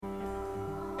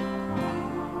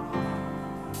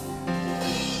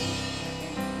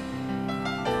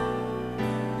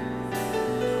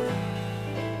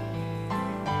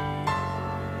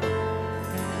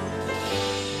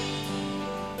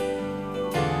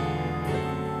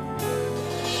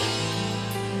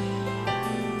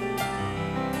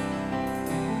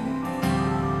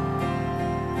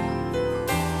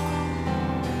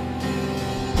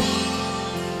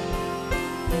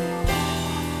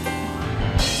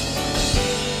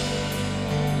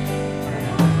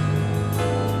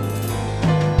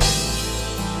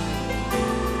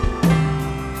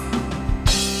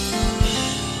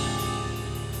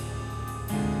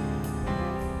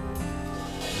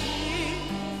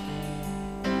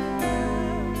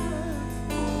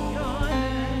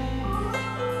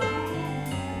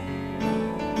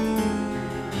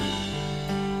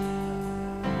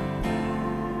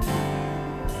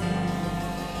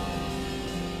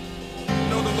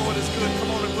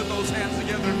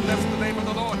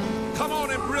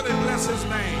his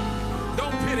name.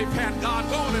 Don't pity pat God.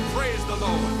 Go on and praise the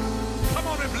Lord. Come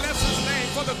on and bless his name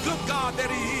for the good God that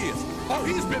he is. Oh,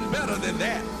 he's been better than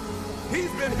that.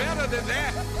 He's been better than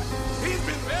that. He's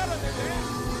been better than that.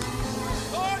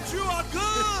 Lord, you are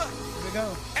good. Here we go.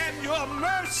 And your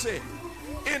mercy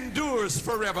endures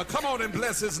forever. Come on and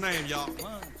bless his name, y'all.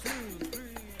 1, 2, 3.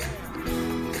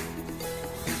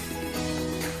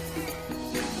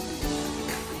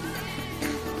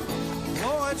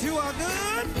 Lord, you are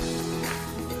good,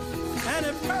 and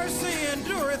in mercy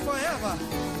endureth forever.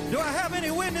 Do I have any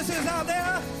witnesses out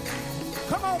there?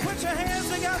 Come on, put your hands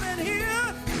together in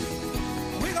here.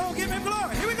 We're going to give him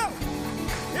glory. Here we go.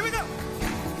 Here we go.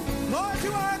 Lord,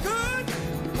 you are good.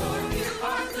 Lord, you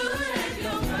are good, and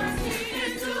your mercy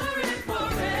endureth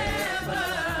forever.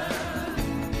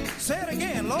 Say it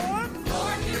again, Lord.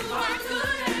 Lord, you are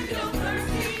good, and your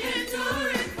mercy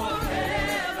endureth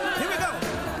forever. Here we go.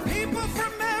 People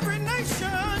from every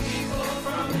nation. People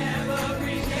from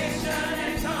every nation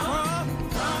and tongue,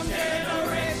 from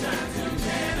generation to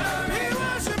generation. We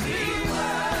worship you.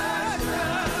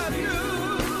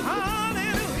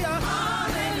 Hallelujah.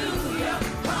 Hallelujah,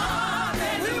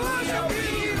 hallelujah. We worship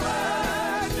you.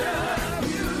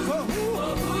 For who?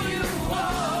 For who you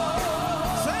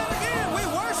are. Say it again. We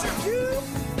worship you.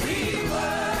 We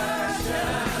worship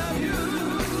you.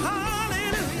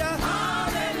 Hallelujah.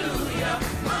 Hallelujah,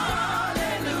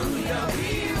 hallelujah. We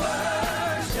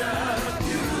worship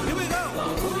you. Here we go. For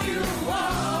who you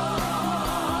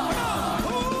are.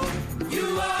 Who? You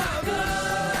are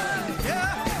good.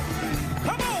 Yeah.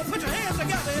 Come on, put your hands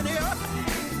together in here.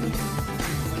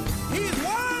 He's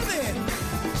worthy.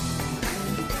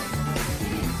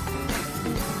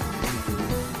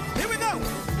 Here we go.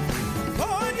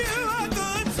 Lord, you are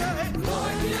good. Say,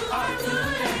 Lord, you are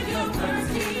good, and your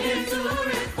mercy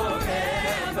endureth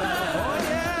forever. oh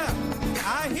yeah.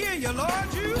 I hear you, Lord.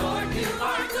 You. Lord, you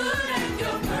are good, and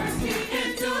your mercy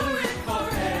endureth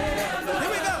forever.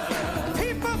 Here we go.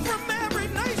 People from every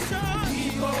nation.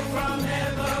 People from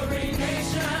every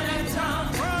nation and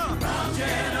tongue, From from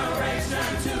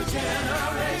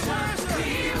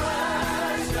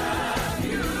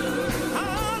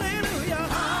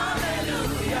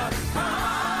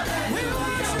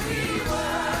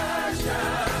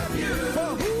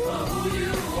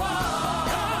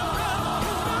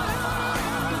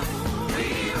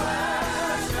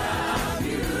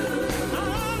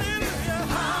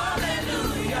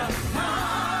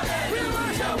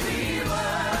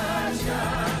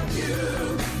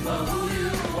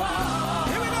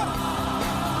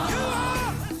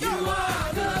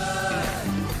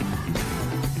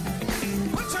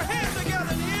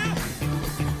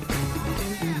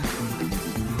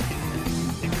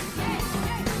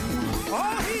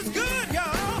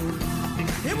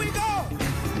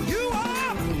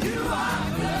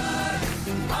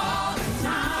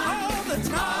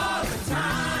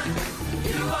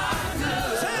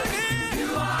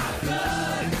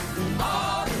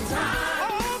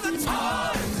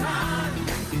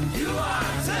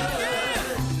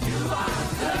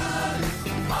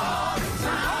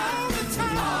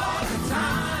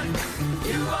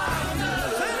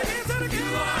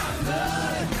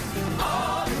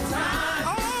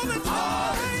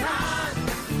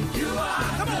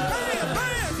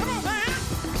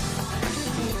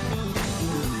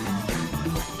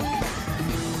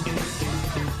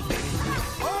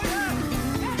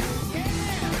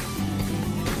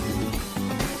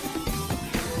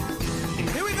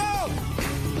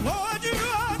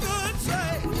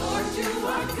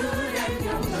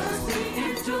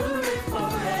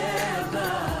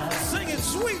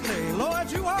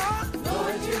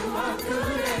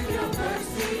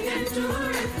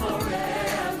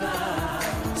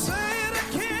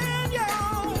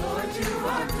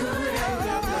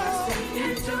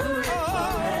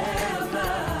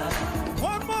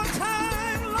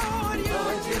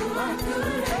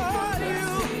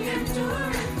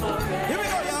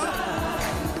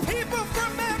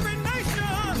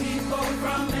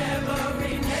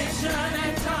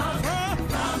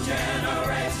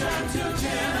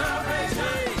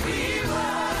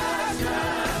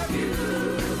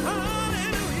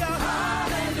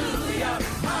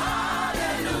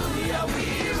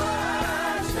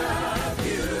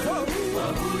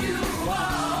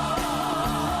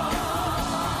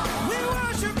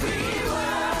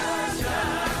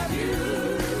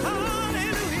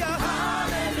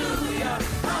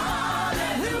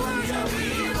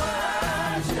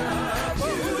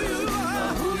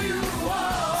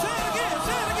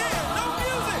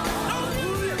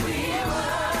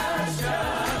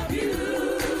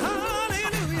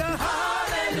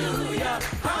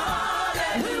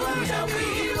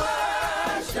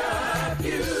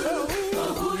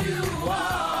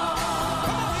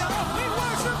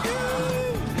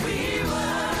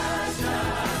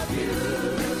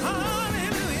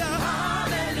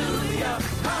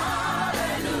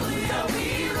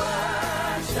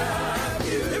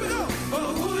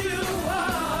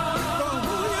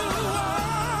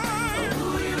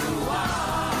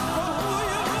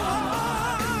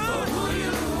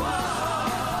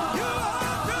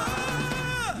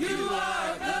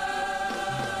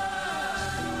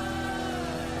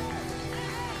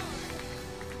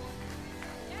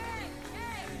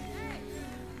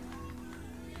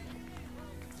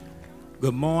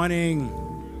Good morning.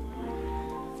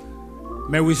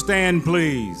 May we stand,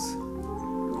 please.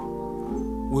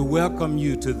 We welcome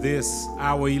you to this,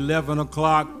 our 11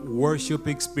 o'clock worship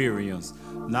experience.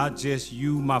 Not just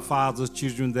you, my Father's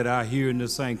children that are here in the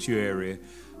sanctuary,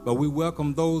 but we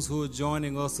welcome those who are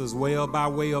joining us as well by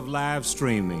way of live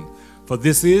streaming. For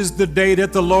this is the day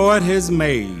that the Lord has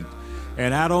made.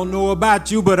 And I don't know about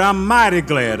you, but I'm mighty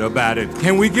glad about it.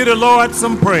 Can we give the Lord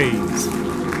some praise?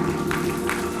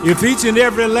 If each and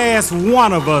every last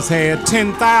one of us had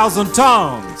 10,000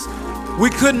 tongues,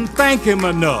 we couldn't thank him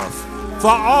enough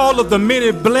for all of the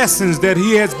many blessings that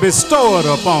he has bestowed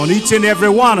upon each and every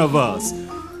one of us.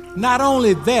 Not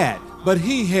only that, but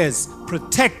he has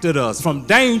protected us from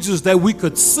dangers that we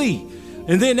could see.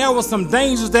 And then there were some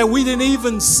dangers that we didn't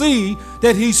even see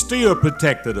that he still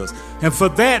protected us. And for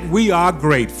that, we are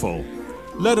grateful.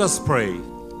 Let us pray.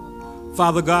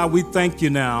 Father God, we thank you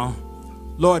now.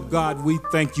 Lord God, we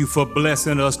thank you for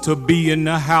blessing us to be in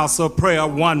the house of prayer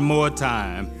one more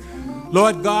time.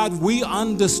 Lord God, we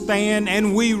understand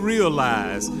and we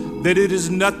realize that it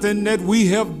is nothing that we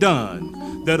have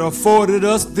done that afforded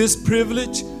us this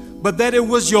privilege, but that it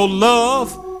was your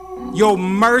love, your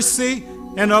mercy,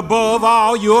 and above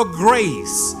all, your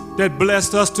grace that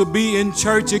blessed us to be in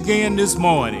church again this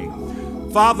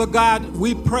morning. Father God,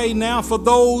 we pray now for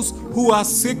those who are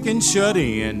sick and shut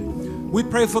in. We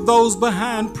pray for those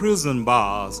behind prison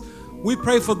bars. We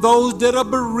pray for those that are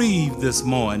bereaved this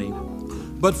morning.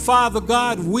 But Father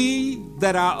God, we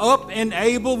that are up and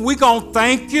able, we're going to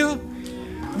thank you.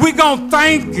 We're going to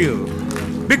thank you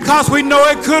because we know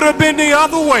it could have been the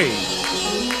other way.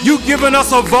 You've given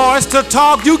us a voice to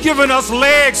talk. You've given us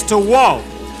legs to walk.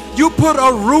 You put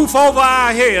a roof over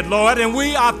our head, Lord, and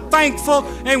we are thankful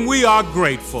and we are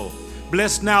grateful.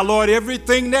 Bless now, Lord,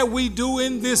 everything that we do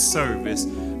in this service.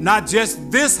 Not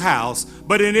just this house,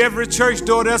 but in every church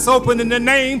door that's open in the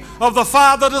name of the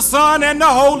Father, the Son, and the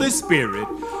Holy Spirit.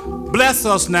 Bless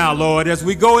us now, Lord, as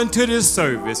we go into this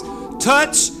service.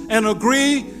 Touch and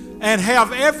agree and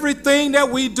have everything that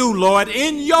we do, Lord,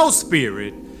 in your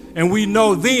spirit. And we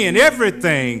know then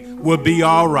everything will be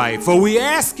all right. For we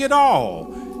ask it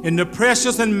all in the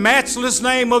precious and matchless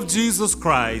name of Jesus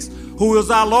Christ, who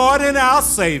is our Lord and our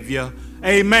Savior.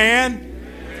 Amen.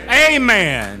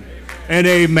 Amen. And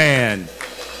amen.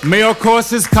 Male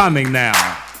course is coming now.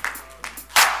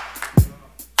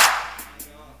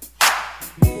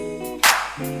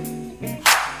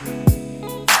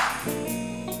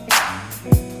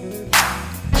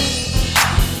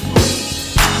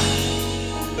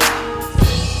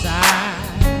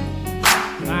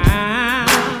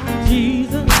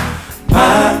 Jesus,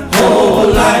 my whole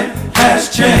life has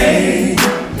changed.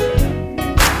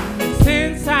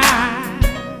 Since I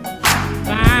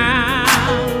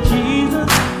found Jesus,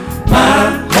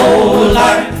 my whole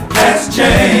life has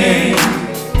changed.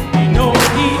 You know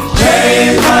he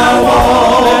changed my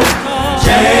walk,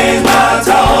 changed my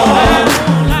talk.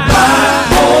 My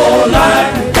whole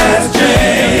life has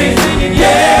changed.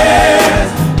 Yes,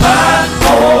 my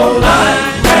whole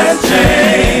life has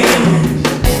changed.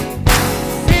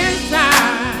 Since I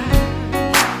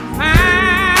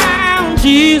found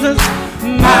Jesus,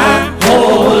 my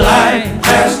whole life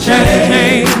has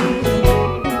changed.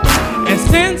 And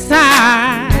since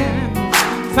I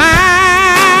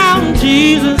found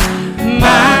Jesus,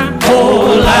 my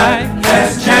whole life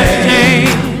has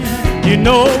changed. You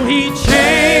know he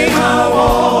changed my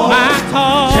walk, my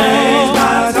talk, changed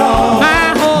my talk.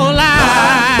 My whole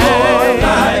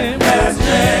life has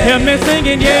changed. Hear me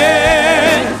singing,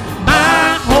 yes,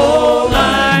 my whole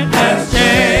life has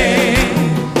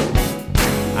changed.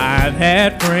 I've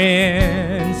had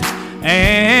friends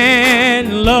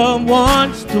and loved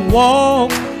ones to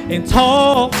walk and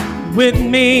talk with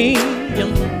me,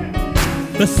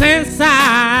 but since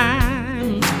I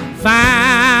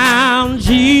found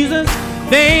Jesus,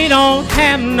 they don't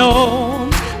have no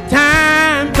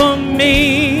time for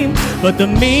me. But the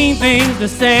mean things to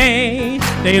say,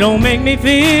 they don't make me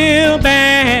feel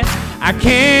bad. I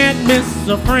can't miss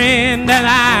a friend that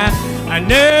I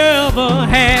never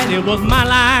had. It was my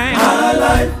life. My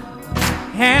life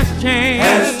has changed.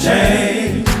 Has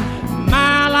changed.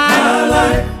 My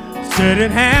life said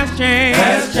it has changed.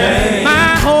 Has changed.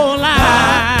 My whole life.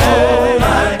 My whole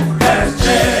life has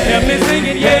changed. Help me sing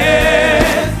it,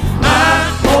 yes.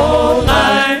 My whole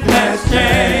life has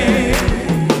changed.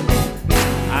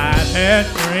 I've had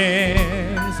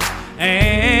friends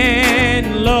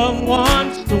and loved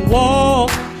ones to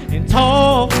walk and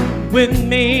talk with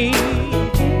me,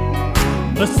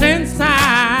 but since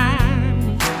I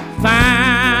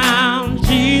found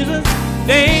Jesus,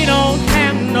 they don't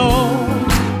have no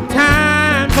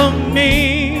time for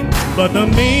me. But the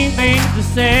mean things to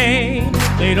say,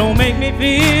 they don't make me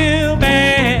feel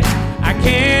bad. I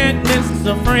can't miss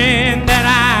a friend that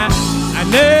I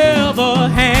never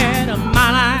had.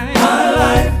 My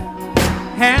life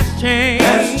has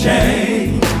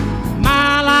changed.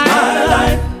 My life,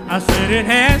 I said it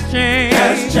has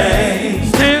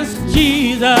changed. Since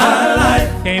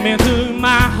Jesus came into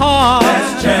my heart.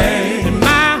 And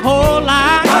my whole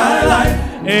life,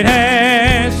 it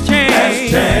has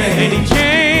changed. And he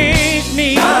changed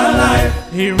me.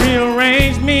 He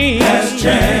rearranged me.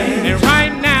 And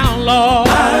right now, Lord,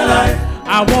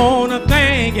 I want to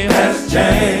thank you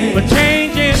for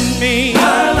changing me.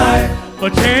 For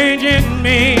changing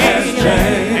me.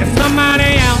 And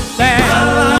somebody out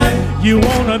there, you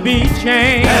want to be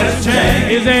changed.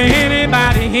 Is there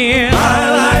anybody here?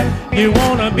 You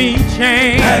want to be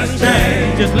changed?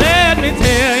 Just let me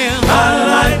tell you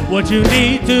what you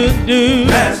need to do.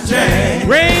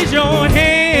 Raise your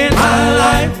hand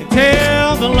and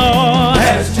tell the Lord,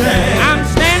 I'm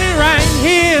standing right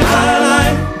here.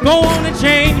 Go on and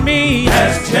change me.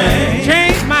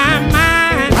 Change my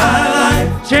mind.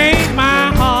 Change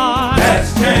my heart.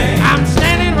 I'm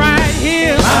standing right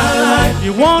here. If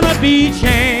you want to be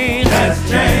changed,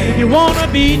 if you want to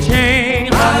be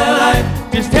changed,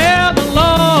 just tell the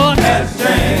Lord,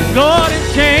 Lord,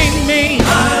 and change me.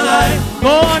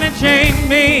 Lord, and change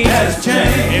me.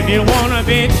 If you want to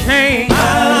be changed,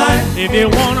 if you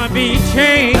want to be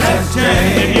changed,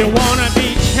 if you want to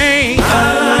be changed,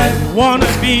 want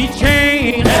to be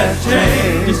changed,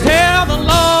 just tell the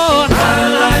Lord,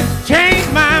 change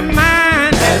my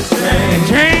mind,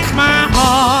 change my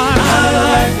heart.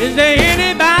 Is there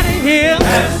anybody here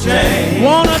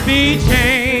wanna be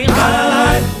changed?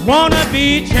 Wanna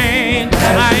be changed?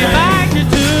 I invite you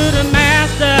to the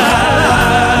Master.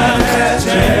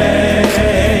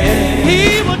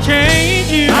 He will change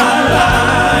you.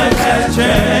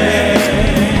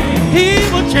 He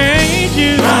will change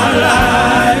you.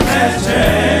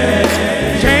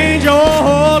 Change your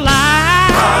whole life.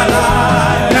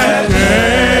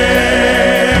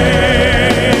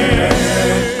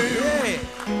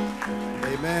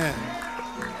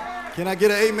 Can I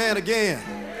get an amen again?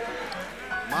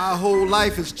 My whole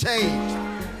life has changed.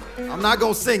 I'm not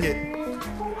going to sing it.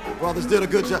 The brothers did a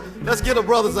good job. Let's give the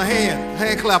brothers a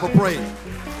hand clap of praise.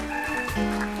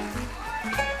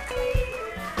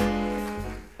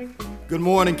 Good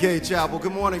morning, Cade Chapel.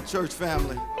 Good morning, church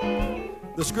family.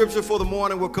 The scripture for the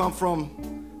morning will come from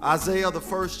Isaiah, the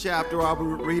first chapter. I'll be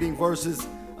reading verses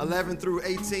 11 through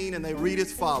 18, and they read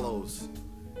as follows.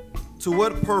 To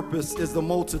what purpose is the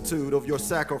multitude of your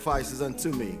sacrifices unto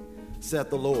me, saith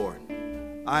the Lord?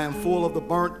 I am full of the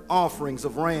burnt offerings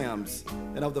of rams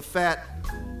and of the fat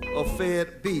of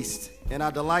fed beasts, and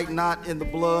I delight not in the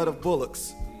blood of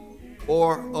bullocks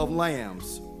or of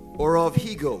lambs or of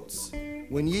he-goats.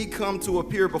 When ye come to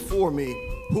appear before me,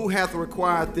 who hath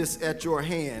required this at your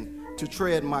hand to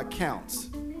tread my counts?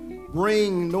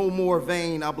 Bring no more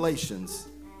vain oblations.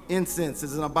 Incense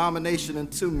is an abomination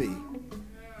unto me.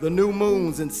 The new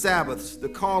moons and Sabbaths, the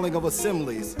calling of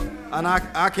assemblies, and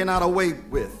I cannot away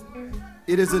with.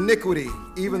 It is iniquity,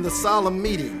 even the solemn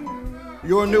meeting.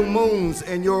 Your new moons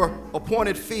and your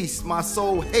appointed feasts my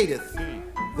soul hateth.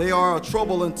 They are a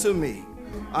trouble unto me.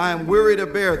 I am weary to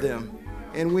bear them.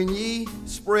 And when ye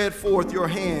spread forth your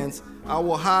hands, I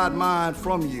will hide mine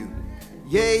from you.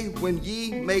 Yea, when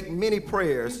ye make many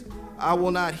prayers, I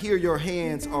will not hear. Your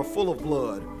hands are full of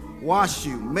blood. Wash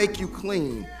you, make you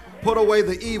clean. Put away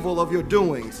the evil of your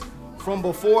doings. From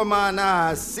before mine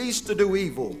eyes, cease to do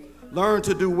evil. Learn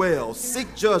to do well.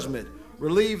 Seek judgment.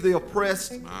 Relieve the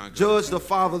oppressed. Judge the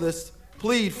fatherless.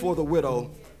 Plead for the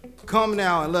widow. Come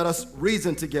now and let us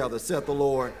reason together, saith the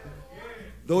Lord.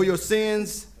 Though your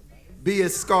sins be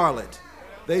as scarlet,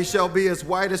 they shall be as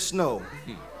white as snow.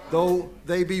 Though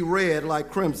they be red like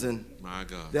crimson,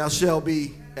 thou shalt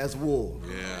be as wool.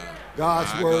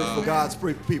 God's word for God's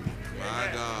people. My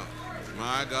God.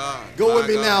 My God. Go with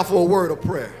me now for a word of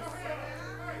prayer.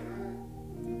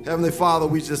 Heavenly Father,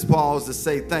 we just pause to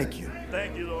say thank you.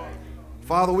 Thank you, Lord.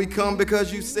 Father, we come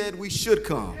because you said we should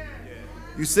come.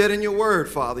 You said in your word,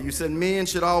 Father, you said men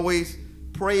should always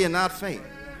pray and not faint.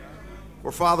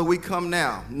 For Father, we come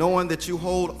now knowing that you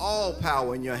hold all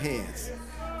power in your hands.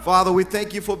 Father, we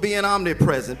thank you for being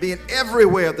omnipresent, being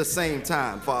everywhere at the same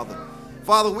time, Father.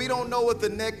 Father, we don't know what the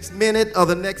next minute or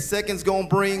the next second's going to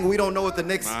bring. We don't know what the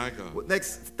next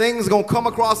thing's going to come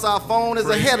across our phone as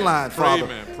a headline, Father.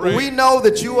 But we know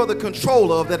that you are the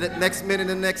controller of that next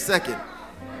minute and next second.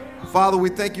 Father, we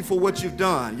thank you for what you've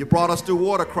done. You brought us through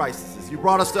water crises. You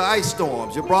brought us to ice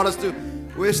storms. You brought us to,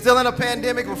 we're still in a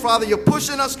pandemic, but Father, you're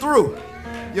pushing us through.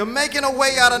 You're making a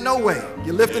way out of no way.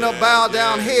 You're lifting up bowed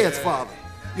down heads, Father.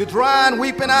 You're drying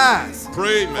weeping eyes.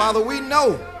 Pray, man. Father, we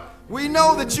know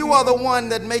that you are the one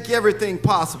that make everything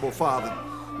possible, Father.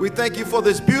 We thank you for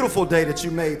this beautiful day that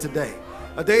you made today.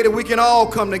 A day that we can all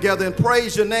come together and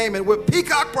praise your name, and we're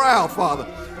peacock proud, Father,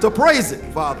 to praise it,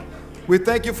 Father. We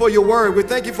thank you for your word. We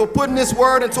thank you for putting this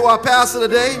word into our pastor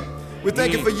today. We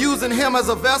thank you for using him as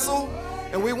a vessel,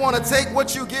 and we want to take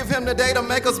what you give him today to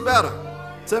make us better,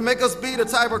 to make us be the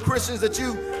type of Christians that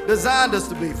you designed us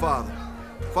to be, Father.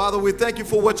 Father, we thank you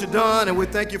for what you've done, and we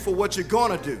thank you for what you're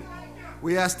going to do.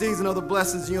 We ask these and other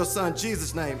blessings in your son,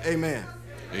 Jesus' name. Amen.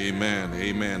 Amen.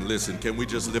 Amen. Listen, can we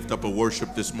just lift up a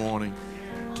worship this morning?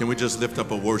 Can we just lift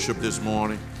up a worship this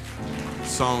morning? The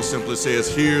song simply says,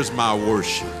 here's my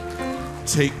worship.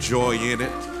 Take joy in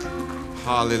it.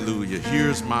 Hallelujah.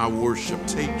 Here's my worship.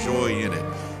 Take joy in it.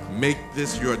 Make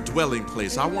this your dwelling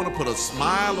place. I want to put a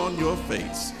smile on your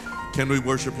face. Can we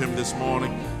worship him this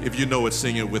morning? If you know it,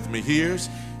 sing it with me. Here's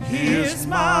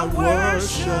my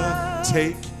worship.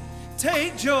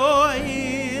 Take joy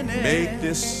in it.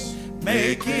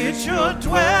 Make it your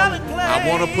dwelling place. I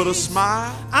want to put a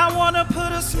smile. I want to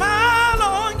put a smile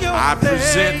on your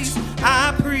face.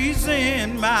 I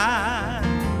present my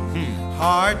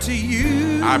heart to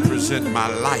you. I present my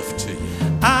life to you.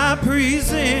 I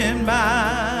present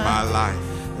my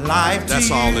life to That's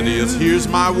you. all it is. Here's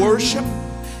my worship.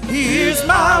 Here's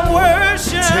my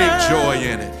worship. Take joy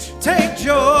in it. Take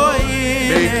joy in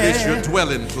Make it. this your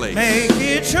dwelling place. Make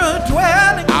it your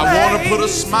dwelling place. I want to put a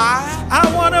smile.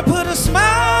 I want to put a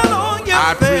smile on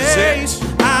your face.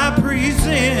 I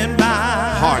present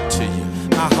my heart to you.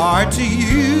 My heart to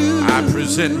you. I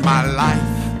present my life.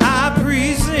 I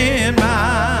present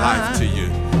my life to you.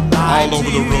 All over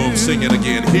the room, sing it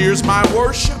again. Here's my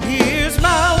worship. Here's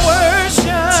my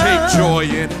worship. Take joy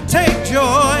in it. Take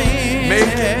joy in it.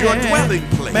 Make it your dwelling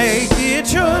place. Make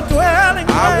it your dwelling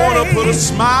place. I want to put a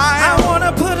smile. I want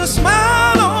to put a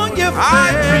smile on your face.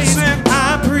 I present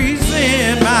my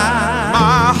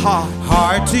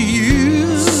heart to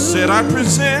you. Said I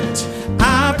present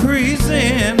my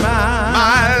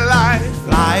life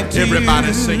to Everybody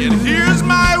you. singing. Here's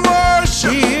my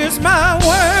worship. Here's my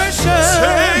worship.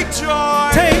 Take joy.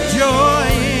 Take joy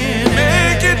in it.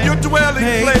 Make it your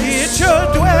dwelling place. Make it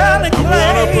your dwelling place. I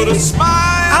want to put a smile.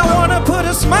 I want to put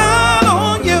a smile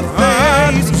on your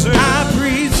face. I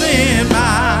present my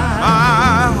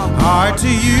heart to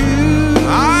you.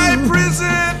 I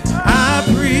present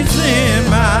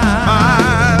my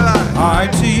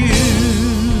heart to you.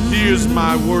 Here's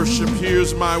my worship.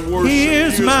 Here's my worship.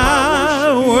 Here's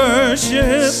my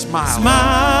worship. Smile.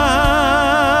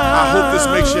 I hope this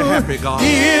makes you happy, God.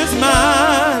 Here's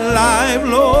my life,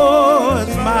 Lord.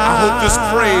 Smile. I hope this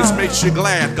praise makes you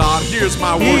glad, God. Here's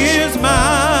my worship. Here's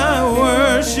my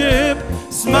worship.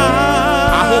 Smile.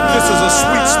 I hope this is a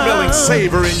sweet-smelling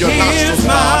savor in your nostrils,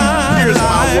 God. Here's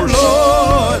my worship.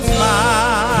 Lord,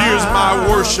 smile. Here's my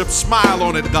worship. Smile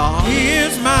on it, God.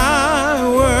 Here's my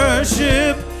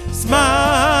worship.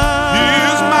 Smile.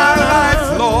 Here's my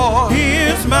life, Lord.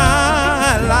 Here's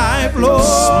my life, Lord.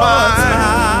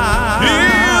 Smile.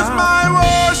 Here's my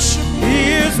worship.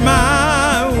 Here's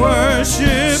my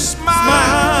worship.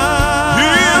 Smile.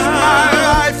 Here's my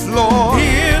life, Lord.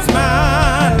 Here's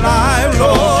my life, Come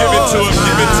Lord. on, give it to him.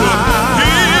 Give it to him.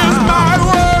 Here's my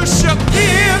worship.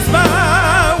 Here's my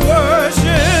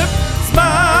worship.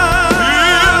 Smile.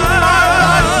 Here's my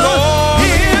life, Lord.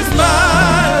 Here's my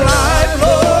life,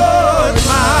 Lord.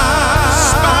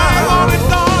 Smile on it,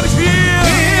 God.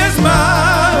 Here's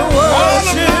my worship. All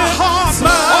of my heart,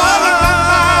 Smile. all of my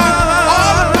mind,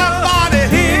 all of my body.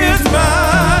 Here's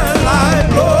my life,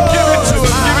 Lord. Give it to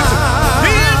him. Give it to him.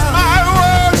 Here's my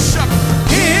worship.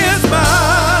 Here's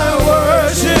my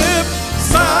worship.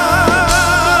 Smile.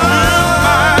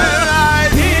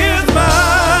 Here's my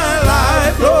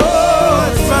life,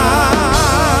 Lord. Smile.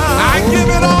 I give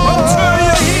it all to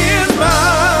you. Here's my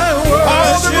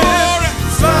All the worship. glory,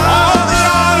 all the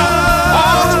honor,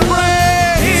 all the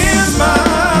praise. Here's my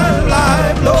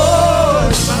life,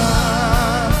 Lord.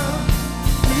 Smile.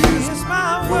 Here's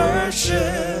my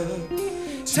worship.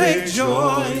 Take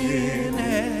joy in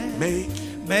it.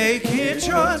 Make it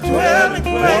your dwelling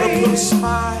place.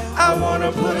 I want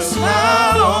to put a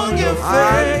smile on your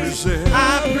face.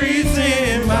 I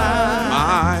present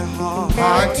my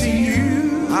heart to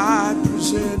you. I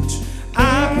present.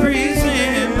 I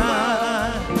present my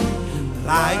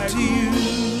life to you.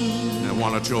 Now, why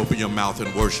don't you open your mouth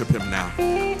and worship him now?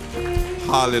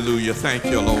 Hallelujah. Thank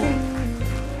you, Lord.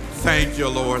 Thank you,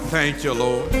 Lord. Thank you,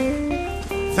 Lord.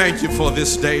 Thank you for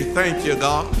this day. Thank you,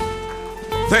 God.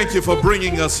 Thank you for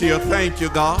bringing us here. Thank you,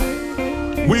 God.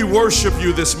 We worship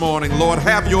you this morning, Lord.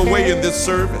 Have your way in this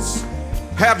service.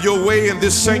 Have your way in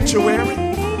this sanctuary.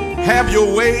 Have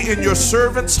your way in your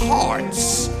servants'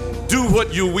 hearts. Do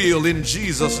what you will in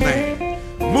Jesus' name.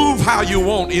 Move how you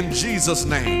want in Jesus'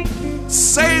 name.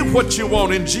 Say what you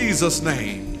want in Jesus'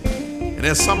 name. And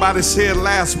as somebody said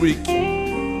last week,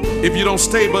 if you don't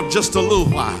stay but just a little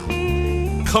while,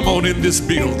 come on in this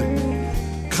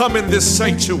building. Come in this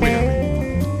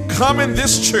sanctuary. Come in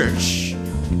this church.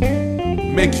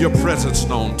 Make your presence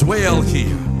known. Dwell here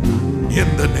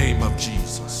in the name of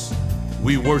Jesus.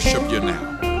 We worship you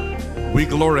now. We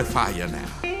glorify you now.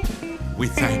 We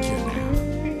thank you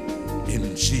now.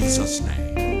 In Jesus'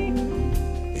 name.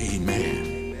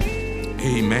 Amen.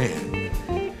 Amen.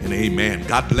 And amen.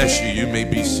 God bless you. You may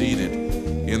be seated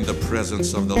in the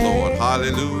presence of the Lord.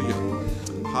 Hallelujah.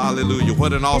 Hallelujah.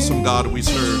 What an awesome God we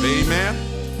serve. Amen.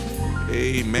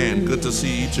 Amen. Good to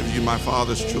see each of you, my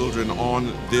Father's children,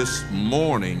 on this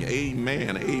morning.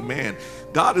 Amen. Amen.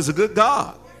 God is a good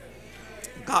God.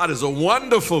 God is a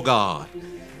wonderful God.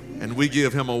 And we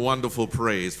give him a wonderful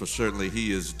praise, for certainly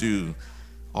he is due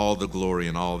all the glory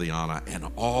and all the honor and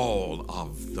all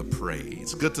of the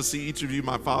praise. Good to see each of you,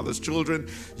 my Father's children,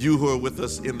 you who are with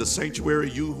us in the sanctuary,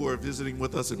 you who are visiting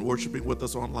with us and worshiping with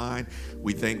us online.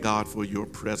 We thank God for your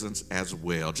presence as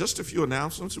well. Just a few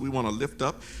announcements we want to lift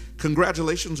up.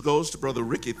 Congratulations goes to Brother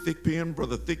Ricky Thickpen.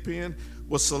 Brother Thickpen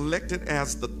was selected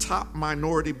as the top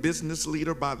minority business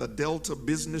leader by the Delta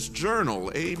Business Journal.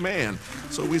 Amen.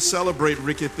 So we celebrate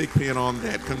Ricky Thickpen on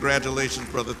that. Congratulations,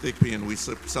 Brother Thickpen. We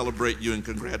celebrate you and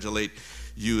congratulate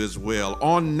you as well.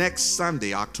 On next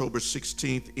Sunday, October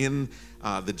 16th, in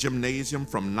the gymnasium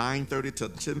from 9:30 to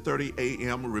 10:30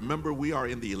 a.m. Remember, we are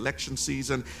in the election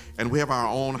season, and we have our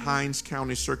own Hinds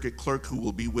County Circuit Clerk who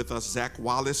will be with us, Zach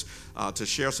Wallace, to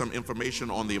share some information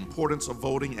on the importance of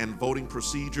voting and voting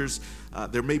procedures.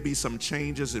 There may be some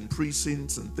changes in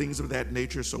precincts and things of that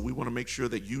nature, so we want to make sure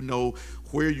that you know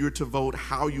where you're to vote,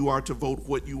 how you are to vote,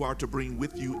 what you are to bring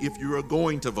with you if you are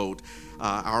going to vote.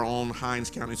 Our own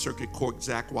Hinds County Circuit Court,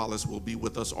 Zach Wallace, will be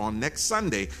with us on next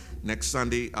Sunday,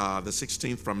 the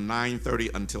 16th, from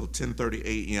 9:30 until 10:30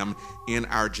 a.m. in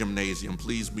our gymnasium.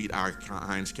 Please meet our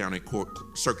Hinds County Court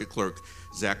Circuit Clerk,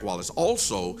 Zach Wallace.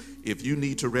 Also, if you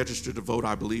need to register to vote,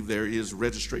 I believe there is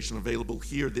registration available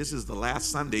here. This is the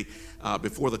last Sunday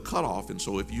before the cutoff, and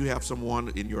so if you have someone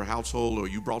in your household or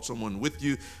you brought someone with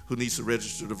you who needs to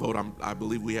register to vote, I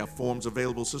believe we have forms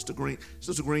available. Sister Green,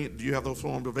 do you have those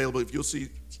forms available? If you'll see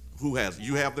who has them.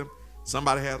 You have them?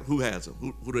 Somebody has? Who has them?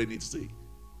 Who do they need to see?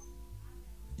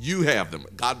 You have them.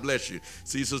 God bless you.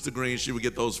 See Sister Green, she will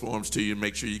get those forms to you and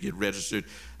make sure you get registered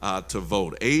to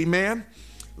vote. Amen.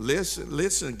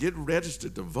 Listen, get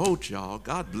registered to vote, y'all.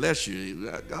 God bless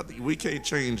you. We can't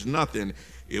change nothing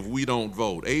if we don't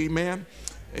vote. Amen.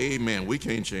 Amen. We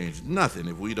can't change nothing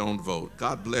if we don't vote.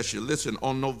 God bless you. Listen,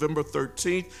 on November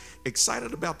 13th,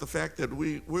 excited about the fact that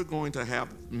we're going to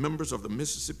have members of the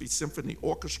Mississippi Symphony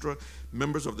Orchestra,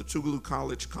 members of the Tougaloo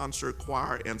College Concert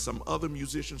Choir, and some other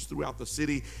musicians throughout the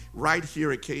city right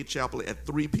here at Cade Chapel at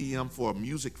 3 p.m. for a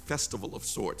music festival of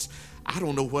sorts. I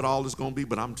don't know what all is going to be,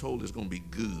 but I'm told it's going to be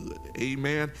good.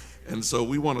 Amen. And so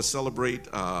we want to celebrate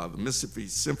the Mississippi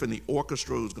Symphony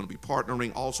Orchestra, who's going to be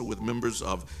partnering also with members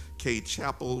of Cade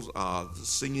Chapel's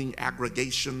singing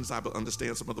aggregations. I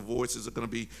understand some of the voices are going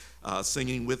to be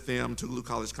singing with them, Tougaloo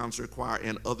College Concert Choir,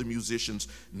 and other musicians.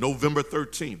 November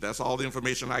 13th. That's all the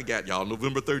information I got, y'all.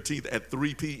 November 13th at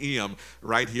 3 p.m.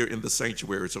 right here in the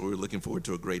sanctuary. So we're looking forward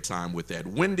to a great time with that.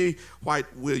 Wendy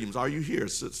White Williams, are you here?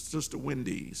 Sister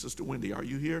Wendy, are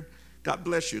you here? God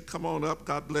bless you. Come on up.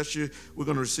 God bless you. We're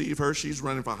going to receive her. She's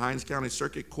running for Hinds County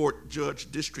Circuit Court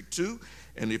Judge District 2.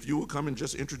 And if you will come and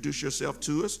just introduce yourself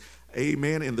to us,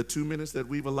 amen, in the 2 minutes that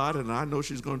we've allotted. And I know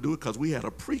she's going to do it because we had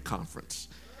a pre-conference.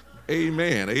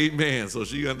 Amen. Amen. So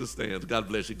she understands. God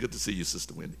bless you. Good to see you,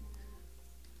 Sister Wendy.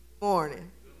 Morning.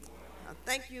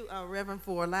 Thank you, Reverend,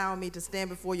 for allowing me to stand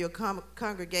before your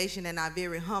congregation, and I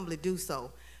very humbly do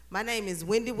so. My name is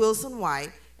Wendy Wilson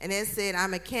White, and as said,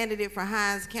 I'm a candidate for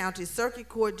Hinds County Circuit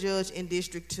Court Judge in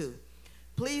District 2.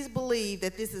 Please believe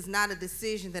that this is not a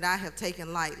decision that I have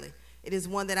taken lightly. It is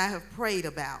one that I have prayed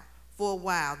about for a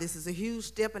while. This is a huge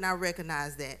step, and I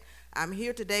recognize that. I'm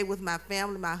here today with my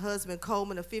family. My husband,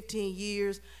 Coleman, of 15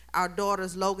 years. Our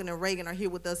daughters, Logan and Reagan, are here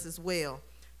with us as well.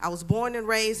 I was born and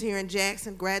raised here in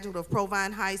Jackson, graduate of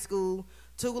Provine High School,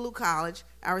 Tougaloo College.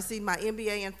 I received my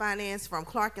MBA in finance from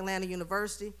Clark Atlanta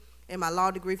University and my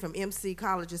law degree from MC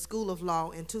College's School of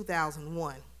Law in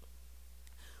 2001.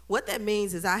 What that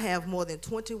means is I have more than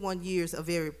 21 years of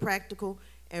very practical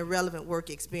and relevant work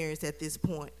experience at this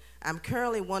point. I'm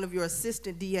currently one of your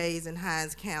assistant DAs in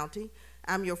Hinds County.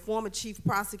 I'm your former chief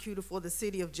prosecutor for the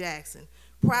city of Jackson.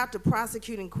 Prior to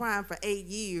prosecuting crime for 8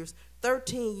 years,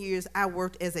 13 years I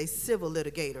worked as a civil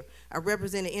litigator. I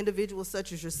represented individuals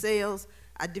such as yourselves.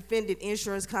 I defended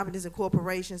insurance companies and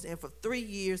corporations, and for 3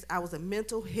 years I was a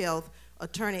mental health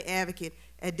attorney advocate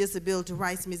at Disability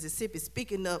Rights Mississippi,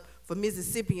 speaking up for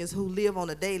Mississippians who live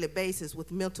on a daily basis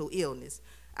with mental illness.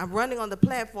 I'm running on the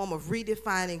platform of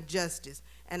redefining justice,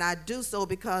 and I do so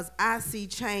because I see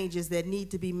changes that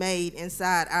need to be made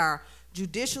inside our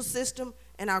judicial system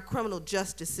and our criminal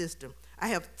justice system. I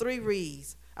have 3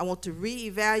 re's. I want to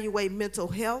reevaluate mental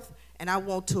health, and I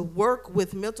want to work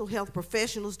with mental health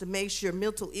professionals to make sure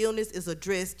mental illness is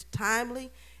addressed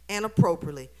timely and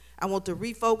appropriately. I want to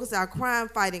refocus our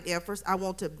crime-fighting efforts. I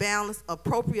want to balance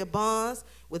appropriate bonds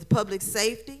with public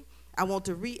safety. I want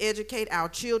to re-educate our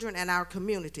children and our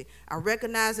community. I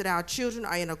recognize that our children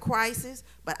are in a crisis,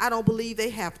 but I don't believe they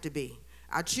have to be.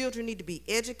 Our children need to be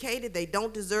educated. They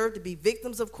don't deserve to be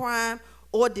victims of crime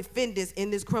or defendants in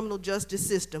this criminal justice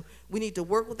system. We need to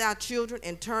work with our children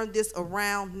and turn this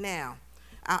around now.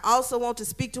 I also want to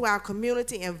speak to our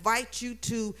community, invite you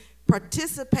to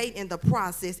participate in the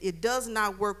process. It does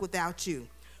not work without you.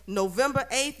 November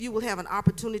 8th, you will have an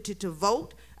opportunity to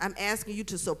vote. I'm asking you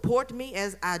to support me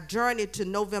as I journey to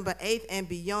November 8th and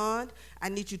beyond. I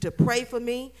need you to pray for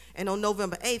me. And on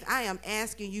November 8th, I am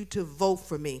asking you to vote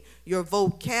for me. Your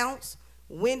vote counts.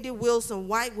 Wendy Wilson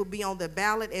White will be on the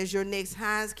ballot as your next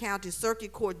Hinds County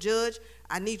Circuit Court judge.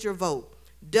 I need your vote.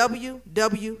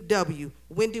 WWW,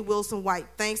 Wendy Wilson White.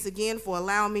 Thanks again for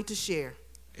allowing me to share.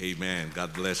 Amen.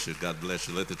 God bless you. God bless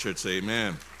you. Let the church say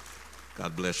amen.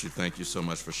 God bless you. Thank you so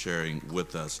much for sharing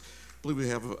with us. I believe we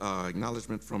have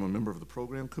acknowledgement from a member of the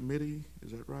program committee.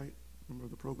 Is that right? Member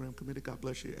of the program committee. God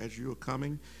bless you. As you are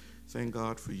coming, thank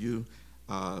God for you.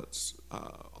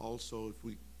 Also, if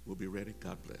we will be ready,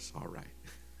 God bless. All right.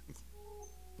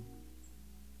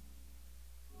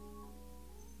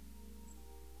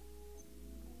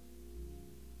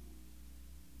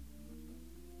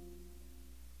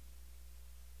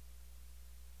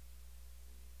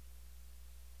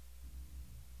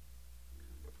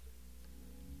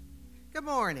 Good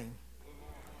morning.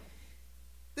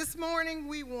 This morning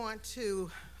we want to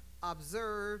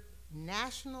observe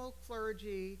National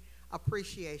Clergy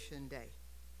Appreciation Day.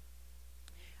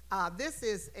 This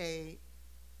is a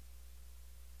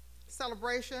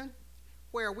celebration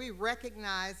where we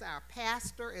recognize our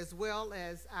pastor as well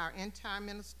as our entire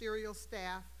ministerial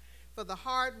staff for the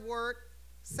hard work,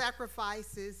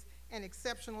 sacrifices, and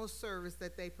exceptional service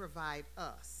that they provide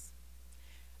us.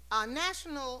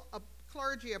 National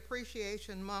Clergy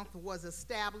Appreciation Month was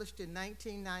established in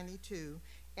 1992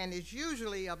 and is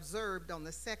usually observed on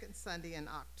the second Sunday in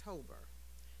October.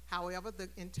 However, the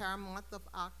entire month of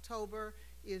October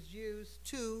is used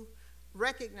to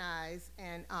recognize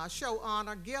and show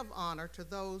honor, give honor to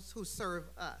those who serve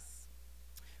us.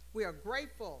 We are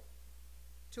grateful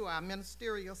to our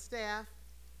ministerial staff,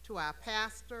 to our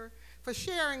pastor, for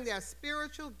sharing their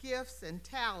spiritual gifts and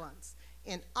talents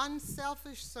in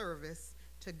unselfish service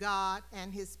to God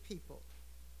and his people.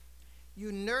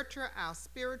 You nurture our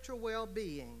spiritual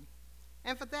well-being,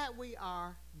 and for that we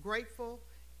are grateful,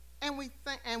 and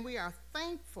we are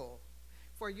thankful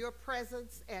for your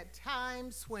presence at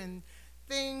times when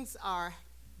things are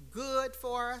good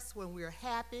for us, when we're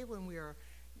happy, when we're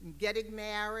getting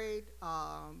married,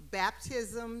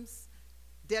 baptisms,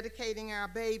 dedicating our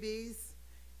babies,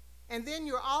 and then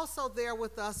you're also there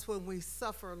with us when we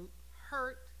suffer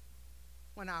hurt,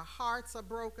 when our hearts are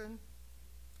broken,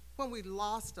 when we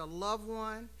lost a loved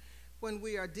one, when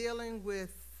we are dealing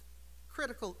with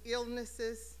critical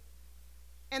illnesses,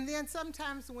 and then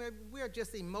sometimes we're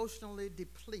just emotionally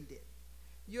depleted.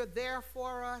 You're there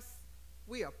for us.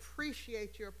 We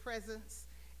appreciate your presence,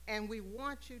 and we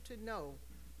want you to know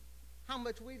how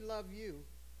much we love you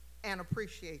and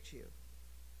appreciate you.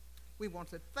 We want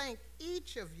to thank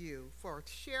each of you for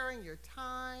sharing your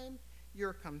time,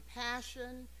 your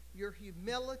compassion, your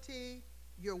humility,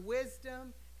 your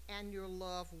wisdom, and your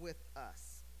love with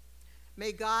us.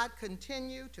 May God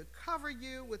continue to cover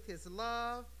you with his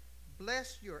love,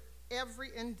 bless your every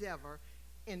endeavor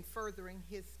in furthering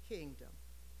his kingdom.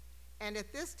 And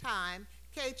at this time,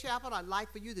 Cade Chapel, I'd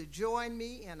like for you to join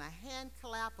me in a hand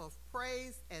clap of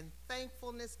praise and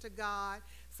thankfulness to God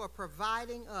for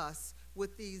providing us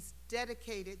with these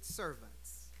dedicated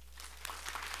servants.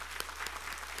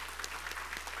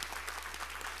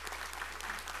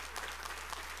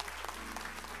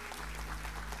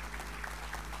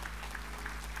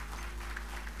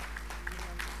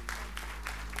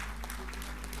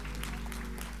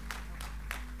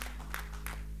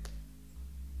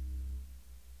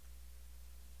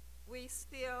 We we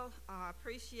still are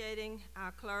appreciating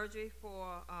our clergy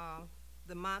for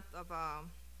the month of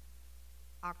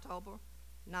October,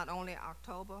 not only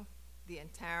October, the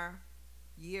entire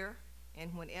year,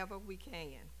 and whenever we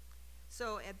can.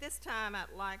 So at this time,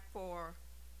 I'd like for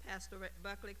Pastor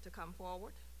Buckley to come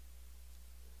forward.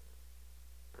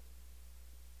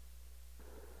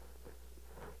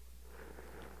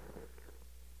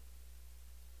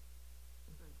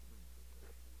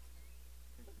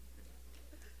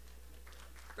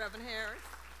 Reverend Harris.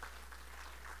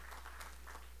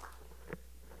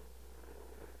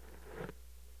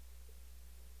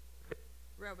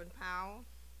 Reverend Powell.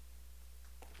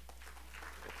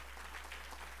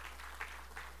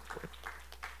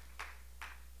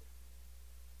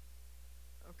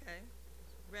 Okay.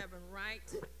 Reverend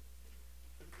Wright.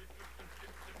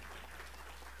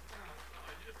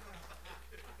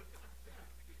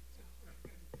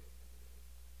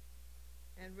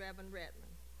 And Reverend Redmond.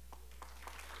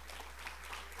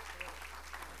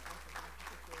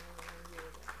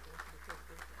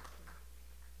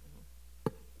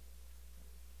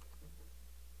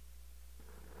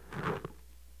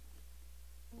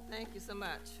 Thank you so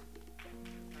much.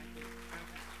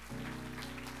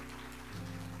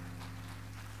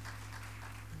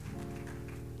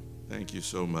 Thank you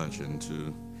so much,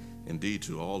 and indeed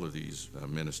to all of these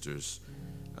ministers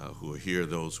who are here,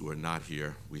 those who are not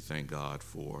here. We thank God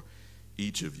for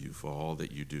each of you, for all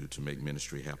that you do to make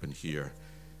ministry happen here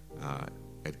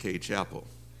at Cade Chapel.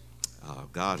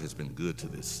 God has been good to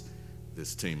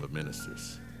this team of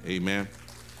ministers. Amen.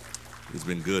 He's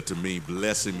been good to me,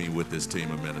 blessing me with this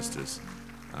team of ministers.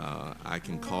 I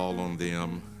can call on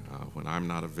them when I'm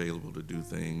not available to do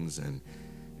things,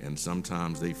 and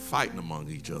sometimes they fighting among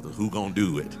each other. Who gonna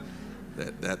do it?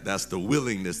 That's the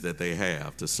willingness that they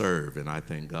have to serve, and I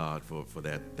thank God for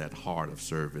that heart of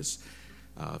service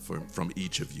from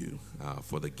each of you,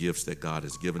 for the gifts that God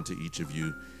has given to each of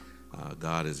you.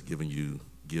 God has given you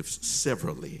gifts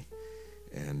severally,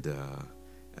 and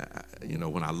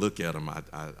when I look at them,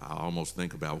 I almost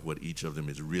think about what each of them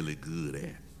is really good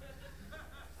at.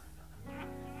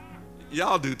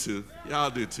 Y'all do too. Y'all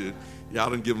do too. Y'all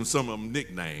done give them some of them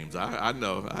nicknames. I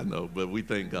know, but we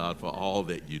thank God for all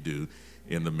that you do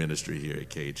in the ministry here at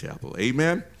Cade Chapel.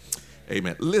 Amen.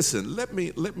 Amen. Listen, let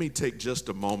me take just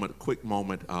a quick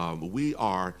moment. We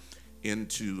are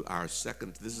into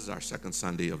this is our second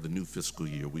Sunday of the new fiscal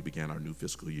year. We began our new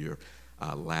fiscal year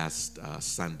last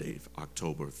Sunday,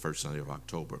 first Sunday of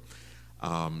October.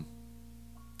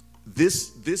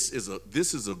 This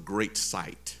is a great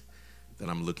sight that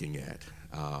I'm looking at.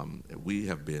 We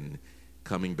have been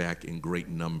coming back in great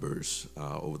numbers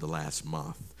over the last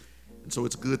month. And so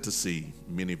it's good to see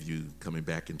many of you coming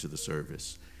back into the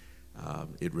service.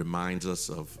 It reminds us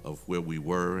of where we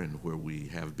were and where we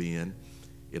have been.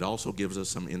 It also gives us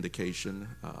some indication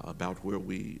about where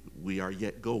we are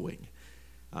yet going.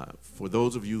 For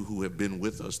those of you who have been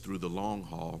with us through the long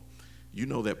haul, you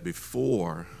know that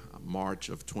before March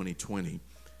of 2020,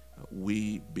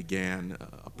 we began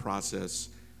a process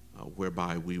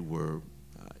whereby we were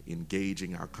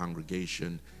engaging our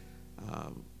congregation,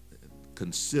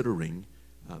 considering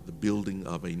the building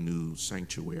of a new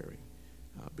sanctuary.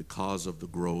 Because of the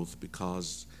growth,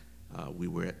 because we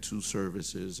were at 2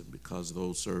 services, and because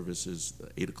those services,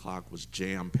 8 o'clock was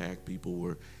jam-packed, people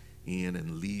were in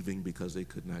and leaving because they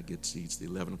could not get seats. The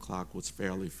 11 o'clock was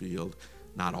fairly filled,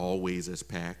 not always as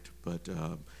packed, but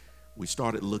we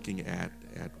started looking at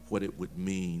what it would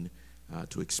mean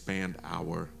to expand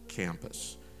our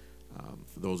campus.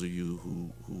 For those of you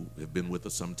who have been with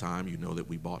us some time, you know that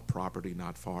we bought property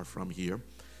not far from here.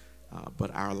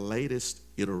 But our last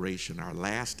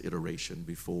iteration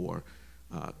before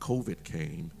COVID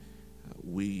came,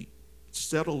 we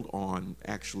settled on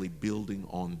actually building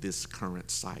on this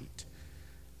current site.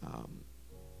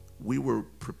 We were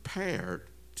prepared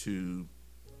to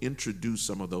introduce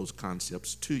some of those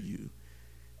concepts to you,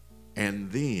 and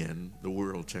then the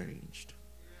world changed.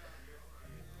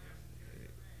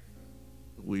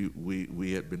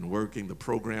 We had been working, the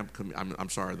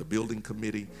building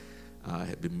committee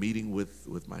had been meeting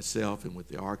with myself and with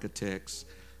the architects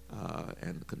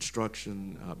and the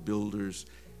construction builders,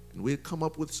 and we had come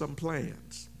up with some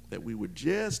plans that we were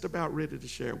just about ready to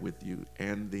share with you,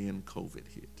 and then COVID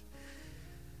hit.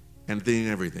 And then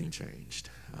everything changed.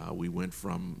 We went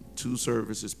from 2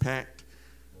 services packed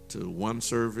to 1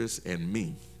 service and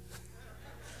me.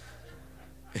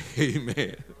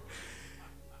 Amen.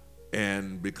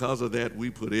 And because of that, we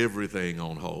put everything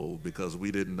on hold because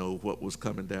we didn't know what was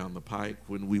coming down the pike,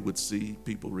 when we would see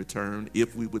people return,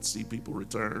 if we would see people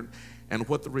return, and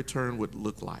what the return would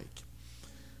look like.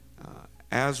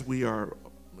 As we are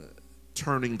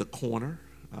turning the corner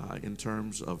in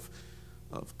terms of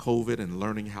COVID and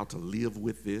learning how to live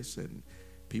with this, and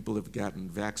people have gotten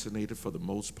vaccinated for the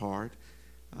most part.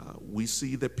 We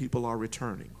see that people are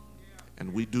returning,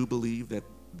 and we do believe that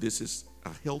this is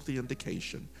a healthy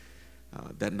indication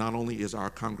that not only is our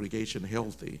congregation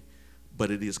healthy,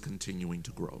 but it is continuing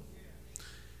to grow.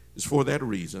 It's for that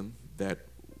reason that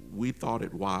we thought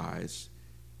it wise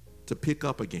to pick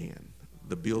up again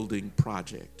the building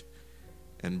project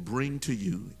and bring to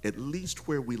you at least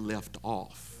where we left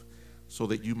off, so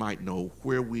that you might know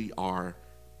where we are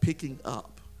picking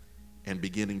up and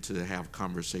beginning to have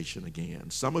conversation again.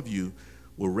 Some of you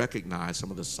will recognize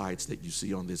some of the sites that you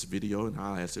see on this video, and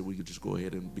I'll ask that we could just go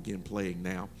ahead and begin playing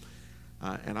now.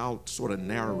 And I'll sort of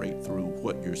narrate through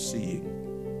what you're seeing.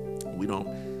 We don't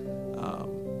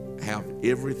have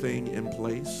everything in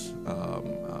place.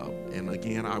 And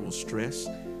again, I will stress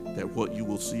that what you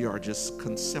will see are just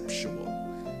conceptual.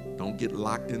 Don't get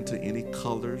locked into any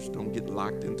colors. Don't get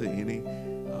locked into any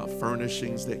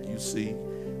furnishings that you see.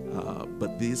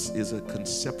 But this is a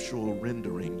conceptual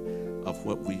rendering of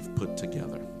what we've put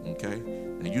together, okay?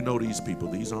 And you know these people.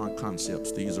 These aren't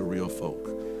concepts. These are real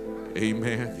folk.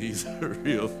 Amen. These are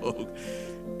real folk.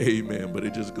 Amen. But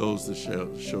it just goes to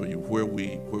show you where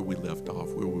we left off,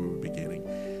 where we were beginning.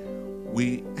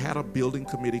 We had a building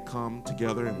committee come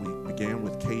together, and we began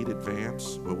with Cade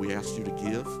Advance, where we asked you to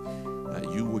give.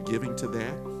 You were giving to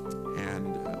that,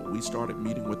 and we started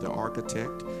meeting with the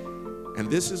architect. And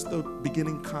this is the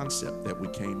beginning concept that we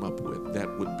came up with that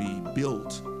would be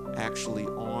built actually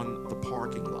on the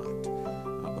parking lot.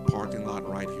 The parking lot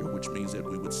right here, which means that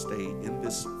we would stay in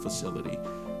this facility.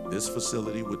 This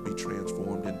facility would be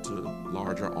transformed into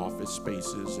larger office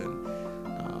spaces and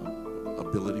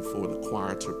ability for the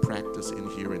choir to practice in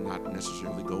here and not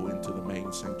necessarily go into the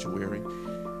main sanctuary.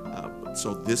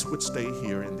 So this would stay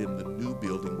here, and then the new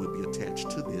building would be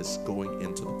attached to this going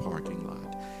into the parking lot.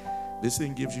 This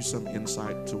thing gives you some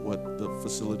insight to what the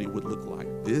facility would look like.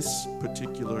 This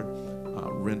particular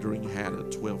rendering had a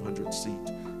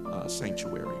 1,200-seat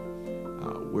sanctuary.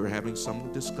 We're having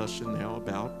some discussion now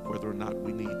about whether or not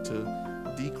we need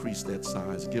to decrease that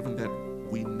size, given that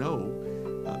we know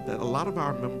that a lot of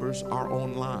our members are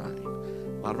online.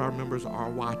 A lot of our members are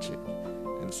watching.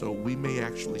 And so we may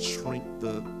actually shrink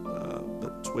the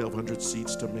 1,200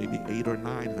 seats to maybe 800 or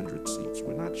 900 seats.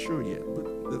 We're not sure yet,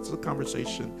 but that's a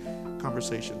conversation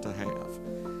to have.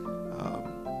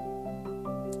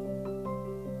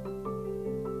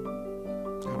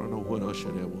 I don't know what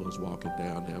usher that was walking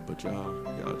down there, but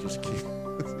y'all just keep.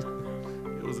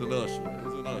 It was an usher. It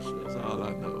was an usher. That's all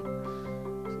I know.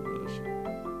 It was an usher.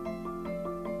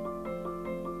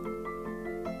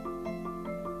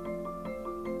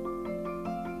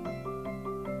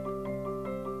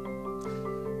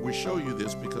 We show you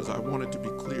this because I wanted to be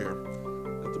clear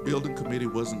that the building committee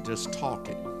wasn't just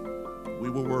talking. We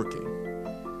were working.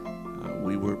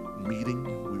 We were meeting.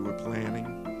 We were planning.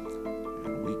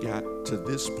 And we got to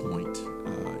this point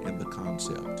in the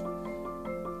concept.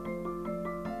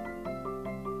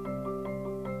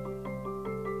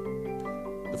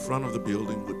 The front of the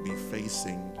building would be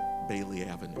facing Bailey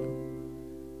Avenue.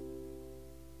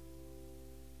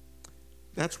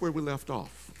 That's where we left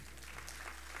off.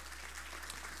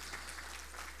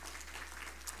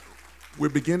 We're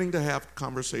beginning to have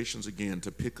conversations again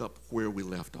to pick up where we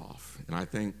left off. And I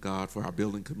thank God for our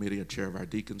building committee, a chair of our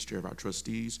deacons, chair of our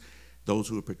trustees, those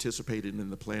who have participated in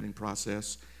the planning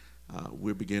process.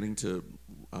 We're beginning to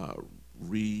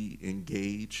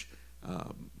re-engage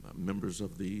members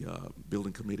of the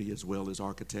building committee as well as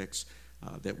architects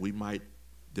that we might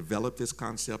develop this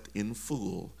concept in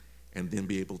full and then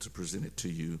be able to present it to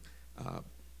you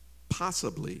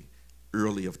possibly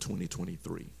early of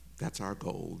 2023. That's our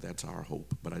goal, that's our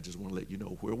hope. But I just want to let you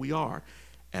know where we are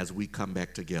as we come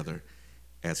back together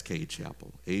as Cade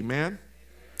Chapel. Amen?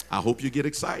 I hope you get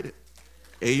excited.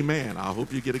 Amen. I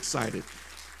hope you get excited.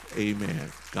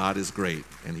 Amen. God is great,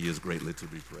 and he is greatly to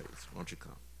be praised. Won't you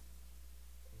come?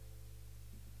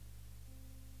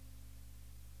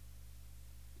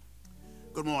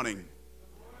 Good morning.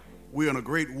 We're in a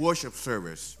great worship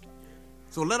service.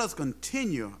 So let us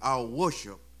continue our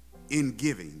worship in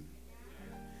giving.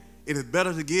 It is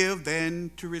better to give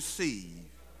than to receive.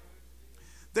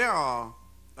 There are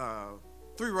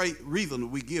three reasons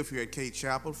we give here at Cade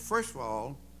Chapel. First of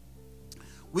all,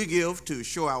 we give to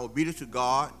show our obedience to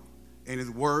God and his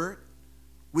word.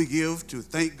 We give to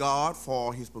thank God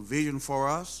for his provision for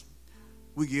us.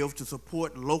 We give to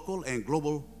support local and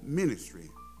global ministry.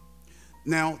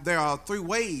 Now, there are three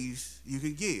ways you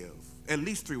can give, at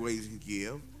least three ways you can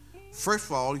give. First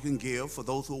of all, you can give for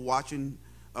those who are watching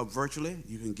virtually.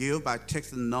 You can give by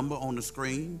texting the number on the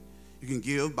screen. You can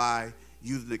give by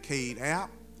using the Cade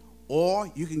app,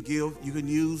 or you can give. You can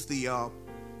use the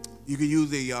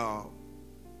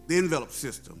envelope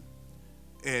system,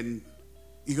 and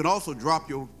you can also drop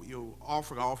your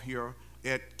offering off here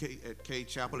at Cade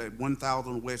Chapel at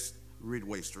 1000 West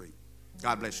Ridgeway Street.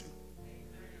 God bless you.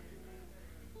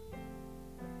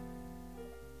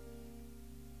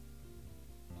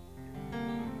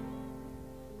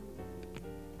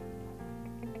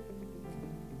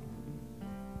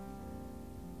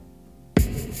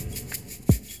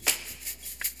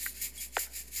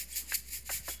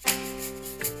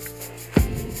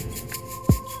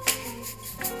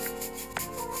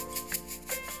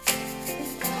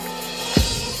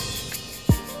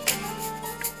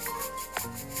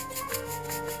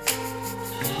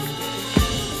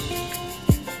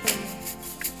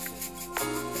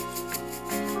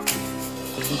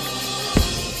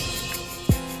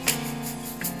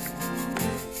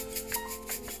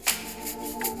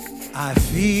 I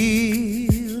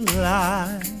feel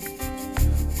like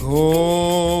going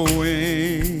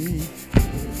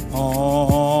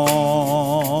on.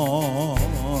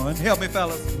 Help me,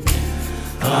 fellas.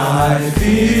 I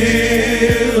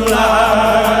feel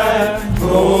like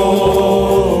going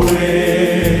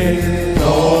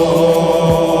on.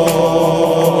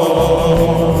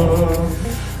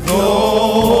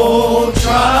 Though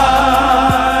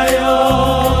trials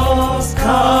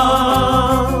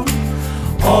come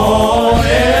on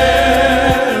every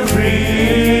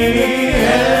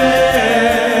hand,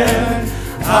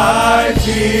 I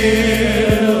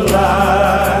feel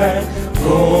like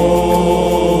going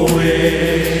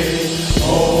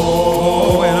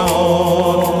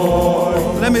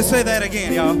on. Let me say that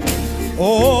again, y'all.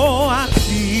 Oh, I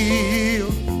feel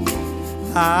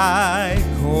like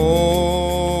going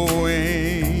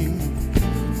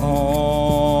on.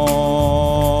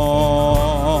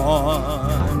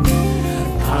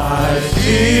 I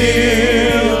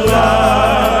feel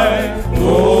like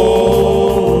going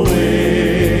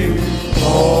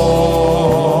on.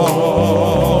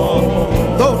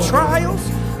 Though trials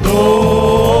come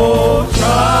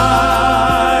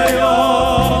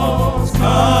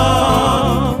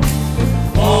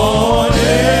on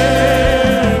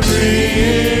every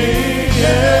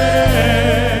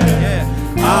hand,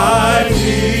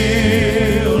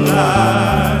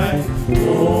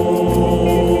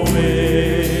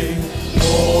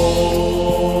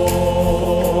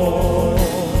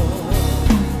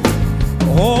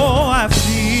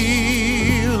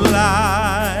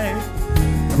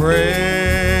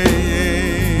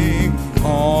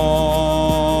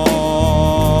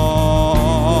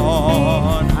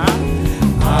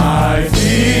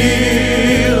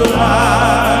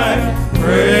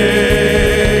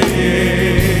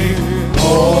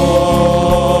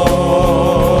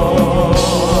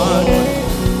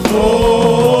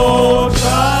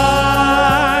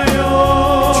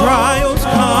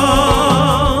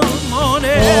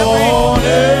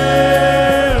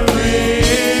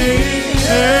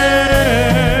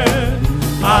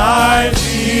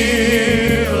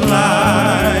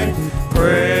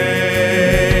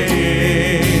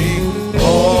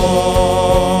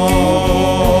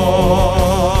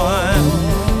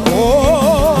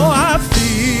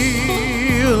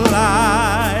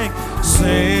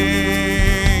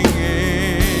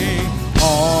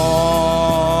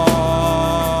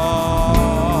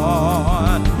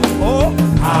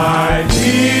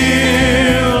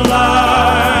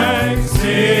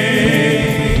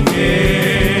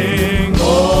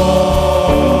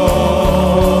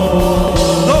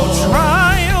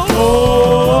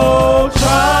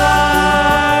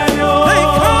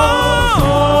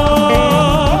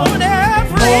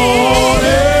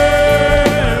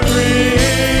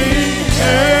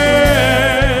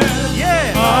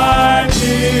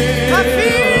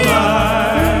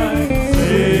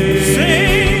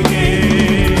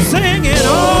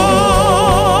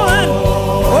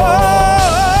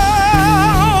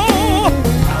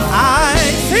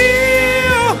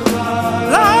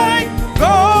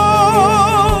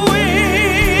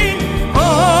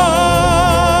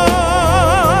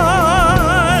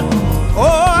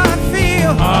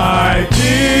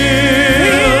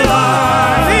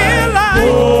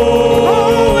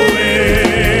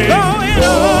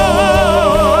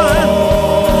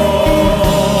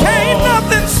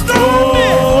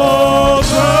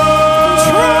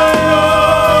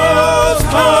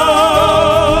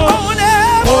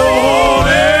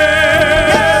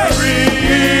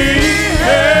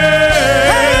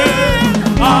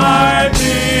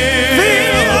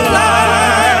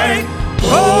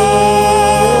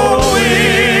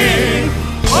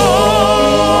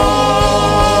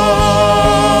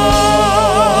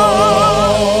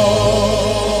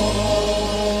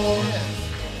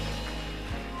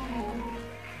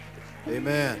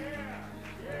 Amen.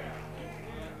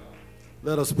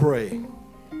 Let us pray.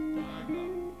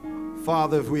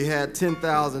 Father, if we had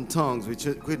 10,000 tongues, we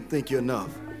couldn't thank you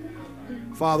enough.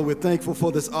 Father, we're thankful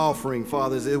for this offering,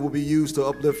 Father, as it will be used to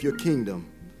uplift your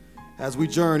kingdom. As we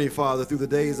journey, Father, through the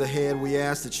days ahead, we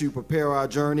ask that you prepare our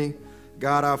journey,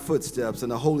 guide our footsteps,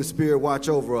 and the Holy Spirit watch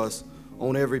over us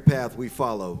on every path we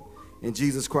follow. In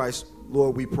Jesus Christ,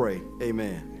 Lord, we pray.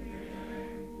 Amen.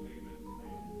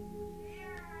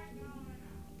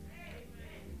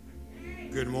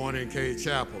 Good morning, Cade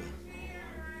Chapel.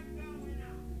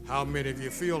 How many of you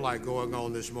feel like going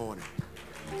on this morning?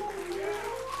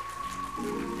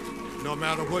 No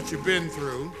matter what you've been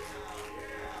through,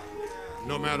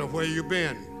 no matter where you've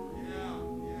been,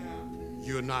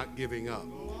 you're not giving up.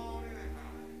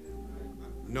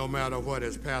 No matter what,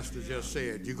 as Pastor just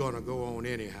said, you're going to go on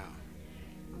anyhow.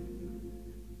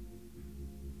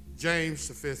 James,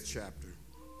 the 5th chapter,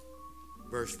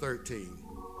 verse 13.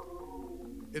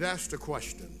 It asks the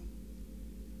question,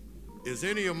 is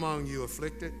any among you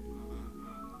afflicted?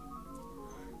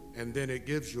 And then it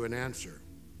gives you an answer.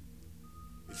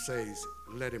 It says,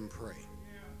 let him pray.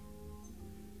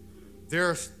 There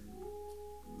are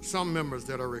some members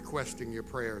that are requesting your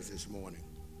prayers this morning.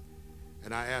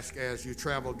 And I ask, as you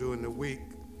travel during the week,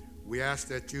 we ask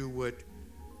that you would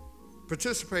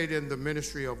participate in the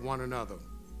ministry of one another.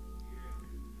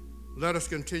 Let us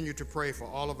continue to pray for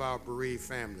all of our bereaved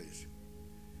families.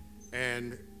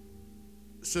 And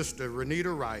Sister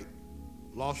Renita Wright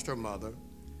lost her mother,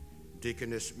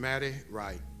 Deaconess Maddie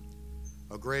Wright.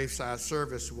 A graveside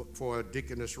service for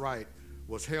Deaconess Wright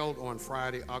was held on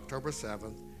Friday, October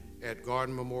 7th at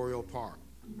Garden Memorial Park.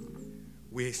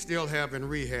 We still have in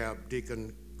rehab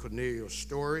Deacon Cornelius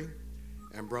Story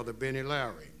and Brother Benny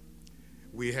Larry.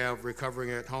 We have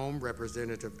recovering at home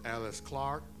Representative Alice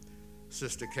Clark,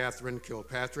 Sister Catherine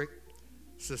Kilpatrick,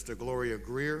 Sister Gloria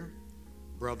Greer,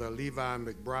 Brother Levi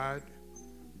McBride,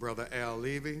 Brother Al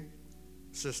Levy,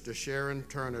 Sister Sharon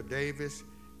Turner Davis,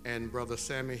 and Brother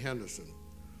Sammy Henderson.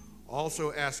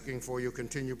 Also asking for your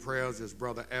continued prayers is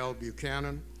Brother Al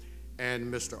Buchanan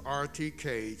and Mr. R.T.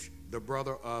 Cage, the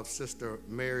brother of Sister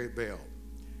Mary Bell.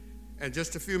 And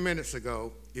just a few minutes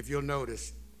ago, if you'll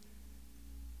notice,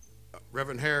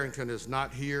 Reverend Harrington is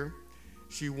not here.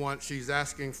 She's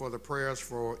asking for the prayers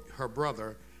for her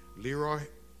brother, Leroy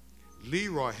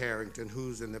Harrington,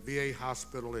 who's in the VA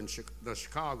hospital in the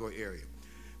Chicago area.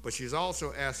 But she's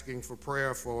also asking for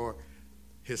prayer for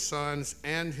his sons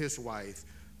and his wife,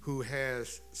 who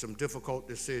has some difficult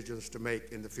decisions to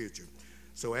make in the future.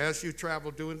 So as you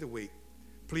travel during the week,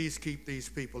 please keep these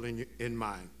people in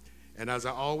mind. And as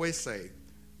I always say,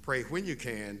 pray when you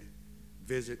can,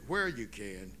 visit where you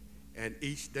can, and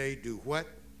each day do what?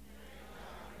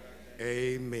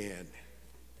 Amen.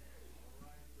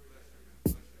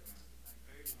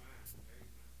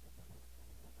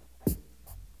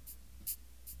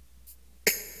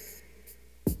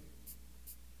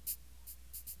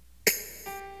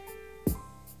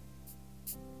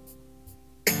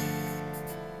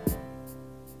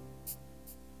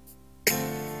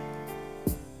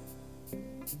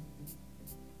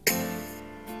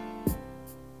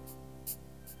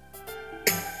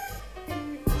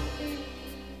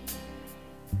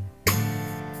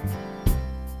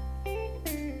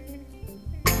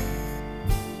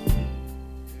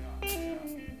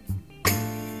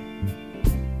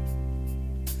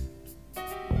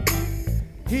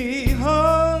 He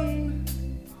hung,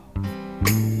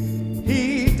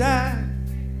 he died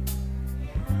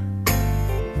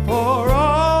for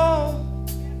all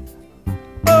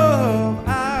of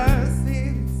our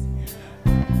sins.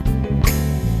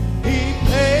 He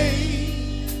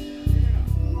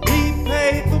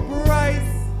paid the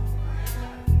price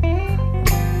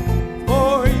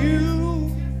for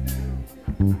you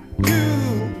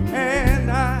and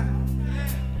I.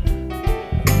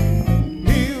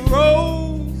 He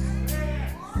rose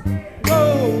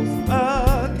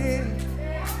again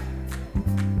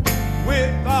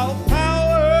with all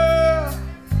power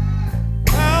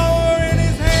in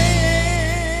his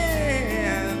hand.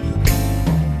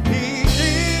 He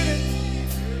didn't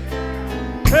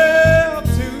have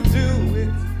to do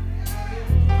it,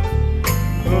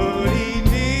 but he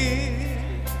did.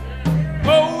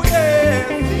 Oh yes,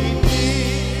 he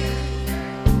did.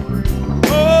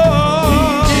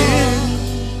 Oh, he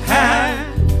didn't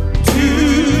have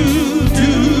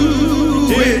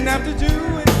didn't have to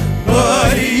do it,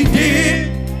 but he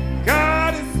did.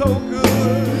 God is so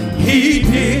good. He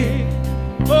did.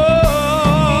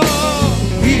 Oh,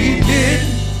 he didn't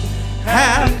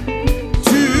have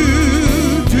to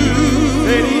do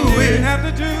it. He didn't have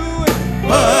to do it,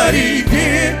 but he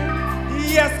did.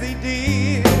 Yes, he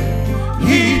did.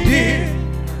 He did.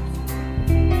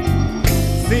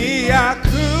 See, I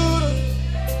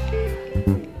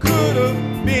could have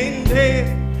been dead.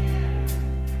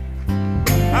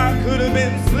 I could have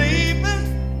been sleeping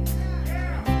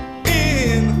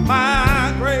in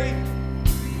my grave.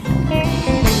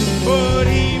 But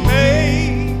he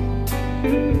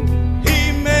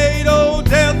made old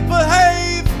death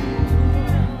behave.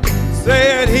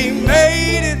 Said he made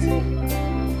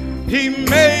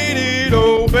it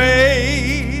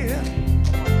obey.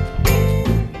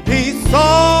 He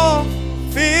saw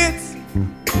fit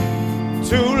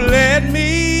to let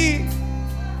me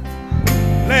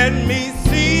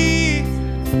see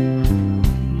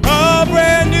a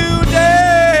brand new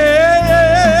day.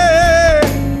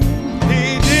 He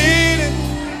didn't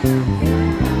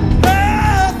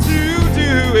have to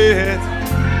do it,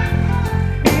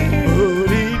 but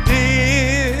he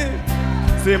did.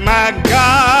 Say, my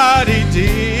God, he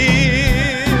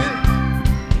did.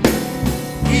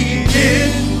 He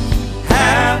didn't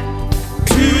have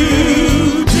to do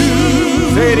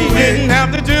it. Said he didn't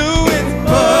have to do it,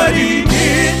 but he did.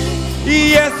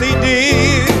 Yes, he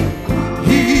did.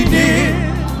 He did.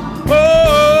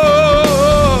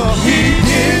 Oh, he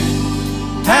did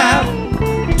have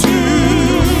to do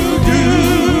it.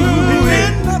 He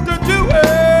didn't have to do it,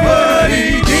 but he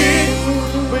did.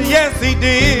 But yes, he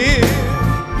did.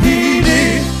 He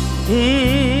did.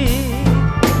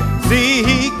 See,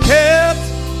 he kept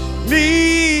me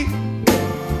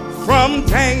from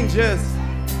dangers.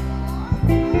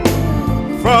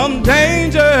 From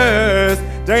dangers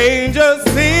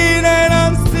seen and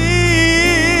unseen.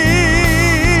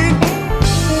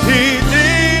 He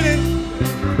didn't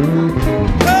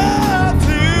have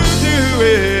to do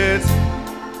it,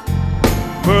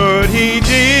 but he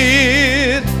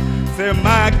did. Say,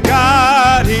 my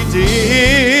God, he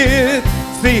did.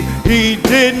 See, he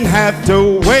didn't have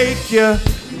to wake you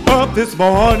up this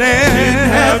morning. Didn't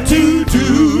have to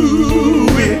do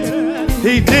it.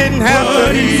 He didn't have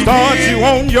to start you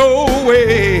on your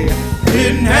way.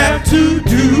 Didn't have to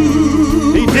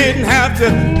do. He didn't have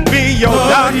to be your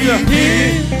doctor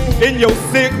in your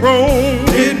sick room.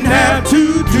 Didn't have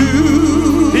to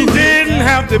do. He didn't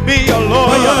have to be a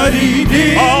lawyer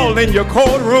all in your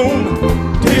courtroom.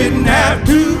 Didn't have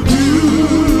to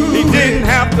do. He didn't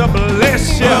have to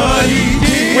bless you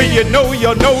when you know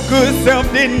your no good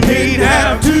self didn't need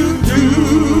have to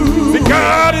do. See,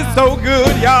 God is so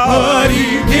good, y'all. But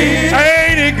he did.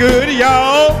 Ain't he good,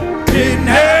 y'all? Didn't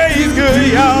have he's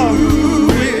good, y'all.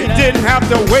 He didn't have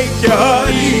to wake you up.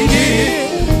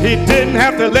 He didn't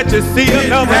have to let you see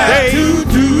another day.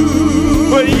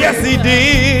 But yes, he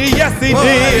did. Yes, he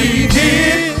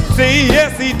did. See,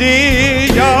 yes, he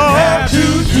did, y'all.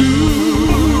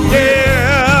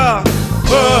 Yeah,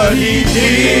 but he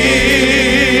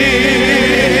did.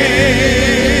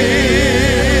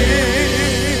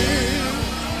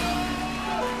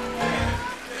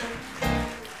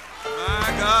 My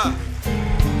God.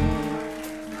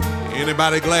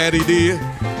 Anybody glad he did?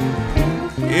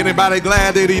 Anybody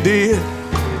glad that he did?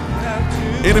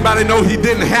 Anybody know he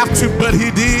didn't have to, but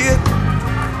he did?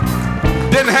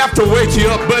 Didn't have to wake you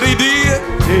up, but he did.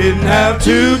 Didn't have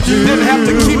to do. Didn't have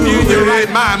to keep you in your right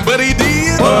mind, but he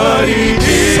did. But he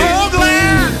did. So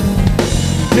glad.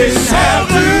 Didn't have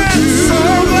to do. So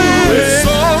glad.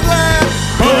 So glad.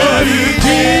 But he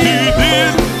did. He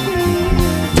did.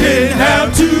 Didn't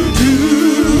have to do.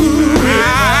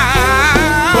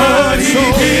 But he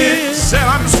did. Said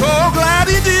I'm so glad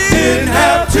he did. Didn't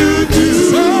have to do.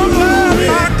 So glad,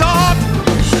 my God.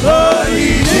 But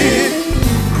he did.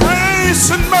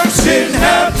 And mercy didn't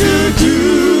have to do.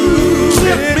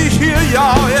 Let me hear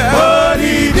y'all, yeah. But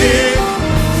he did.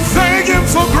 Thank him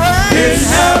for grace. Didn't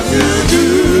have to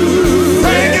do.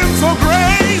 Thank him for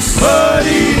grace. But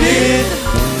he did.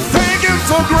 Thank him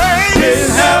for grace.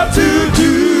 Didn't have to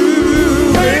do.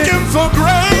 Thank him for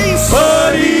grace.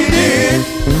 But he did.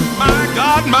 My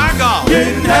God, my God.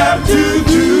 Didn't have to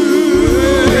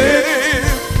do it.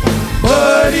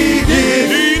 But he did.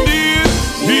 He did.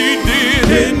 He did.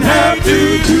 Didn't have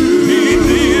to do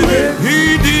it.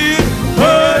 He did.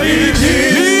 But he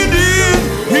did. He did.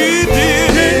 He did.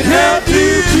 Didn't have to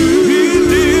do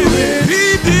it. He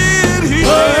did. He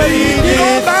did.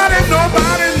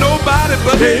 Nobody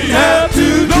but didn't have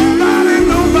to do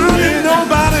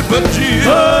nobody but Jesus.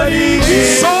 But he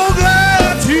did. So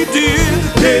glad he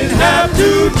did. Didn't have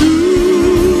to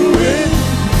do it.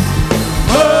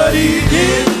 But he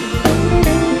did.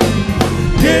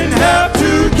 Didn't have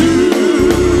to do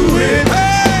it.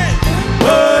 Hey!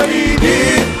 But he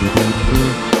did.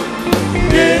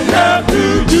 Didn't have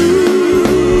to do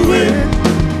it.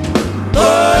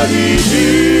 But he did.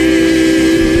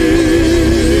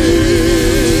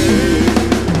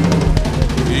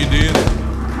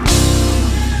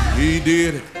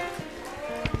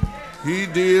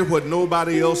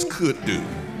 nobody else could do.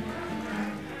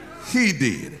 He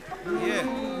did.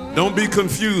 Yeah. Don't be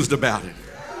confused about it.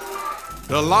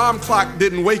 The alarm clock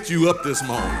didn't wake you up this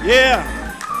morning.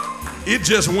 Yeah. It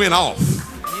just went off.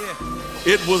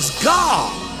 Yeah. It was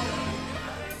God.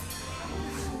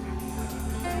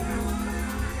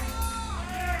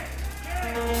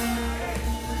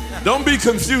 Don't be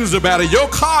confused about it. Your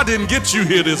car didn't get you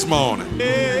here this morning.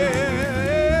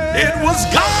 It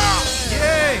was God.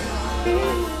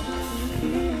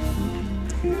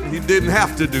 He didn't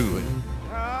have to do it.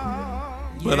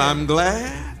 But I'm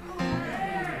glad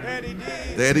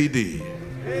that he did.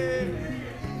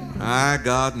 My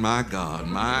God, my God,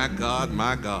 my God,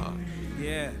 my God.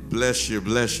 Yeah. Bless you,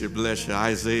 bless you, bless you.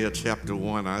 Isaiah chapter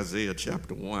 1, Isaiah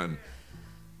chapter 1.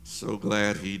 So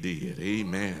glad he did.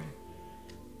 Amen.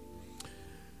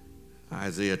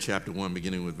 Isaiah chapter 1,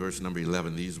 beginning with verse number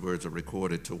 11, these words are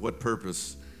recorded. To what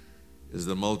purpose is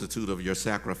the multitude of your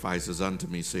sacrifices unto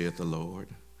me, saith the Lord?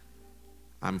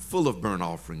 I'm full of burnt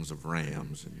offerings of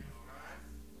rams and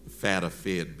fat of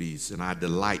fed beasts, and I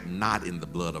delight not in the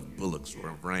blood of bullocks or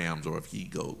of rams or of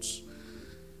he-goats.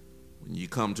 When you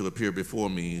come to appear before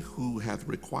me, who hath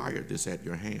required this at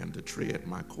your hand to tread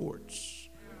my courts?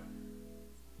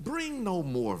 Bring no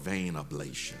more vain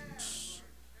oblations.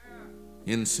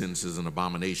 Incense is an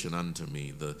abomination unto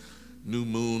me. The new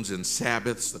moons and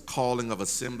Sabbaths, the calling of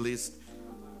assemblies,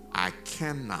 I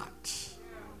cannot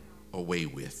away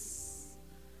with.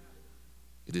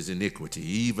 It is iniquity,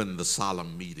 even the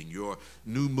solemn meeting. Your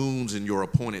new moons and your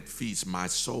appointed feasts, my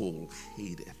soul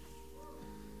hateth.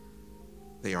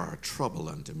 They are a trouble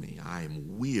unto me. I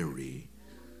am weary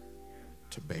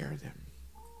to bear them.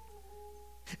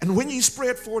 And when ye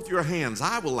spread forth your hands,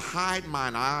 I will hide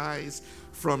mine eyes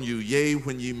from you. Yea,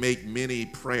 when ye make many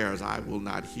prayers, I will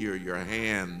not hear. Your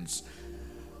hands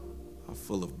are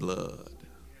full of blood.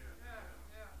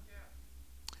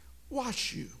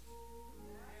 Wash you.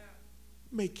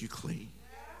 Make you clean.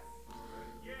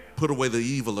 Put away the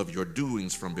evil of your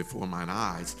doings from before mine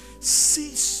eyes.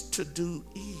 Cease to do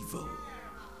evil.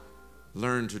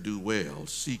 Learn to do well.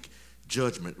 Seek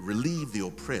judgment. Relieve the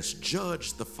oppressed.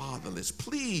 Judge the fatherless.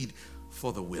 Plead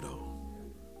for the widow.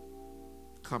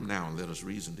 Come now and let us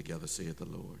reason together, saith the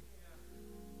Lord.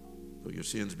 Though your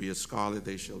sins be as scarlet,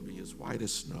 they shall be as white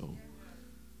as snow.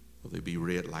 Though they be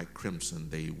red like crimson,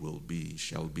 they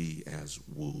shall be as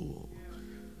wool.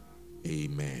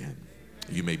 Amen.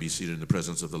 You may be seated in the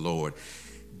presence of the Lord,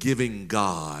 giving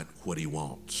God what he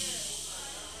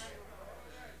wants.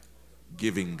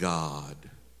 Giving God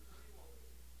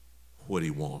what he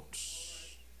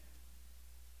wants.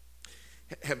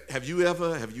 Have you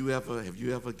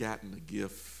ever gotten a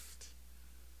gift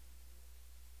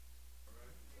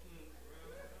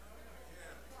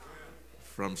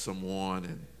from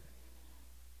someone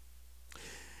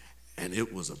and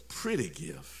it was a pretty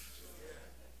gift?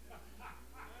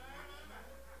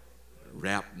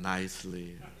 Wrapped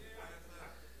nicely.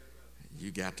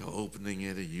 You got to opening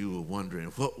it and you were wondering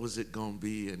what was it going to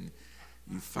be, and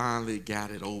you finally got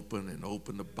it open and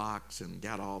opened the box and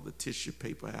got all the tissue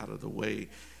paper out of the way,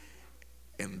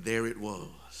 and there it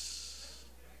was.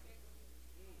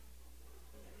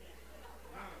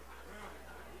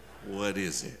 What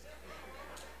is it?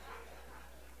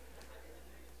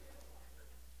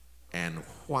 And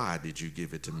why did you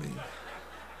give it to me?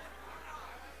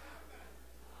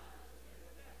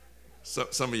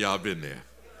 Some of y'all have been there.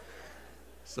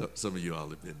 Some of you all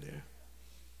have been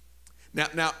there.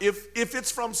 Now, if it's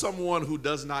from someone who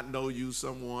does not know you,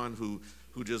 someone who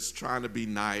just trying to be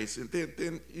nice, and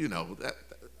then you know that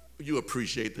you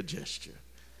appreciate the gesture.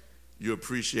 You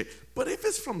appreciate. But if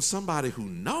it's from somebody who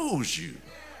knows you,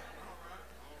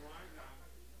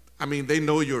 I mean, they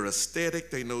know your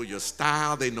aesthetic, they know your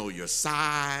style, they know your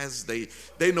size, they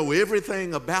know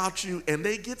everything about you, and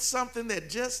they get something that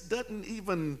just doesn't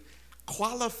even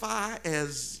qualify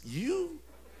as you.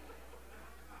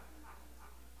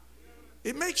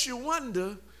 It makes you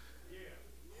wonder,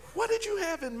 what did you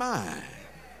have in mind?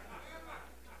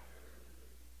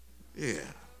 Yeah.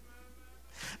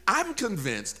 I'm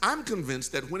convinced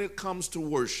that when it comes to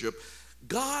worship,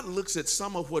 God looks at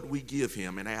some of what we give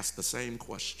him and asks the same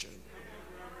question.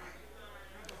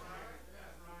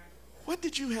 What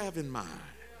did you have in mind?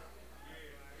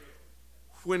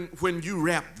 When you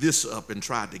wrapped this up and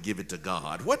tried to give it to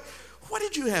God, what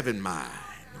did you have in mind?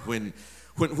 When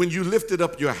you lifted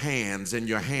up your hands and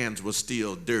your hands were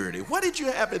still dirty, what did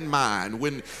you have in mind?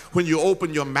 When you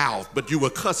opened your mouth but you were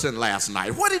cussing last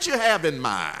night, what did you have in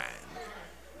mind?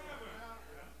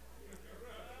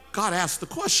 God asked the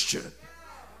question.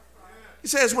 He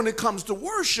says, when it comes to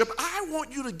worship, I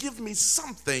want you to give me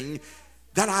something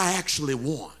that I actually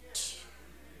want.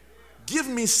 give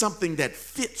me something that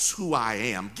fits who I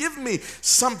am. Give me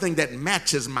something that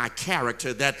matches my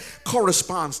character, that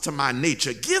corresponds to my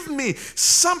nature. Give me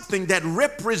something that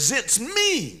represents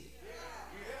me.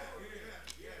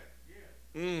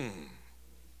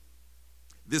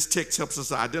 This text helps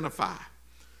us identify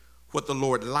what the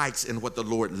Lord likes and what the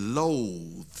Lord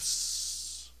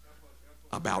loathes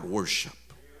about worship.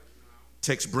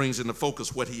 Text brings into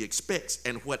focus what he expects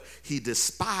and what he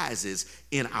despises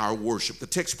in our worship. The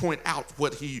text point out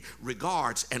what he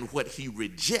regards and what he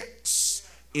rejects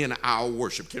in our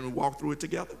worship. Can we walk through it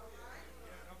together?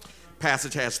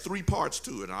 Passage has three parts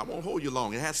to it, and I won't hold you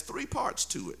long. It has three parts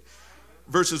to it.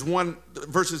 Verses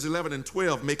 11 and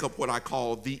 12 make up what I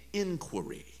call the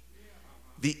inquiry.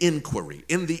 The inquiry.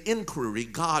 In the inquiry,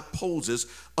 God poses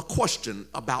a question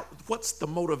about what's the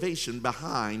motivation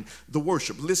behind the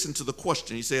worship. Listen to the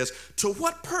question. He says, "To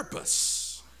what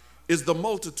purpose is the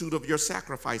multitude of your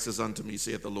sacrifices unto me,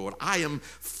 saith the Lord? I am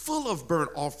full of burnt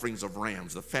offerings of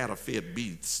rams, the fat of fed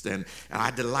beasts, and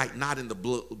I delight not in the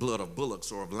blood of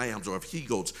bullocks or of lambs or of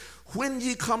he-goats. When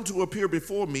ye come to appear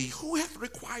before me, who hath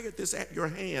required this at your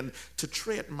hand to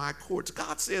tread my courts?"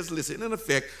 God says, listen, in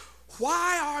effect,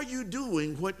 why are you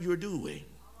doing what you're doing?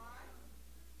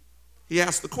 He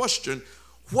asked the question,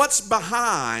 what's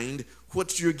behind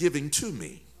what you're giving to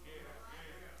me?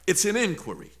 It's an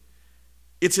inquiry.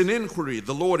 It's an inquiry.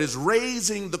 The Lord is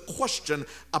raising the question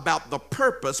about the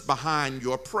purpose behind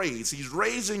your praise. He's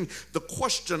raising the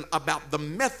question about the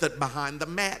method behind the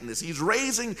madness. He's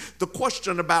raising the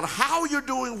question about how you're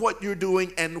doing what you're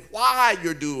doing and why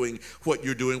you're doing what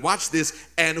you're doing. Watch this.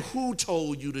 And who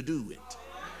told you to do it?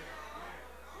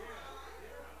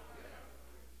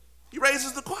 He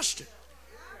raises the question.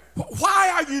 Why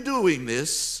are you doing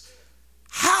this?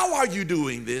 How are you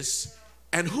doing this?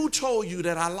 And who told you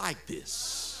that I like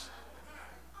this?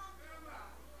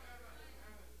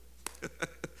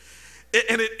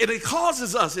 And it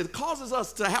causes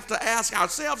us to have to ask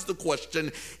ourselves the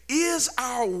question, is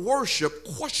our worship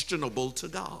questionable to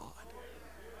God?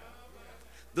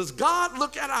 Does God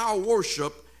look at our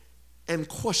worship and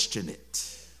question it?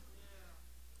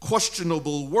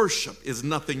 Questionable worship is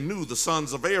nothing new. The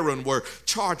sons of Aaron were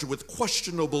charged with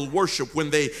questionable worship when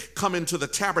they come into the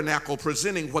tabernacle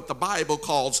presenting what the Bible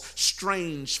calls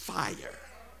strange fire.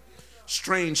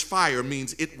 Strange fire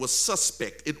means it was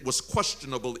suspect, it was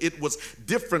questionable, it was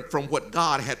different from what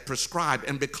God had prescribed.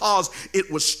 And because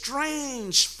it was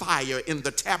strange fire in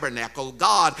the tabernacle,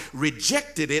 God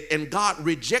rejected it, and God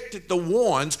rejected the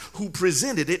ones who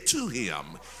presented it to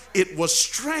him. It was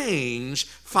strange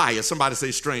fire. Somebody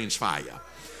say strange fire.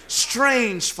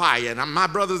 Strange fire. Now, my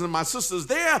brothers and my sisters,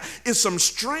 there is some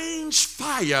strange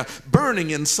fire burning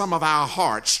in some of our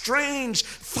hearts. Strange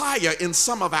fire in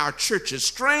some of our churches.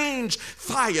 Strange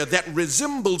fire that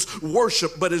resembles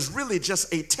worship but is really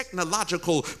just a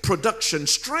technological production.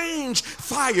 Strange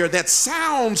fire that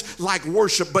sounds like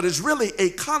worship but is really a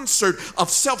concert of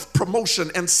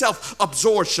self-promotion and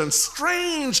self-absorption.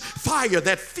 Strange fire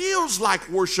that feels like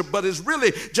worship but is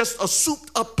really just a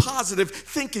souped-up positive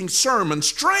thinking sermon.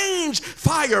 Strange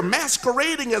fire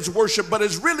masquerading as worship but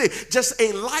is really just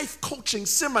a life coaching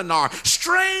seminar.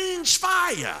 Strange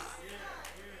fire.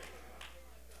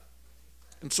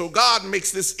 And so God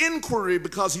makes this inquiry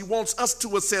because he wants us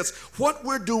to assess what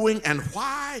we're doing and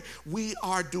why we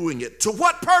are doing it. To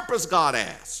what purpose, God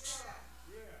asks?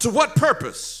 To what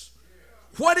purpose?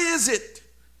 What is it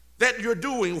that you're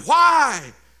doing? Why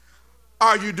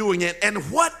are you doing it? And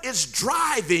what is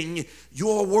driving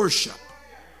your worship?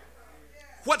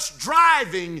 What's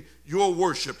driving your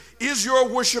worship? Is your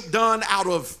worship done out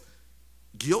of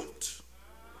guilt?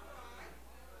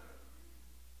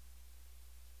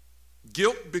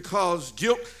 Guilt, because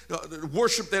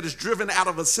worship that is driven out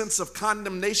of a sense of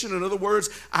condemnation. In other words,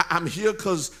 I'm here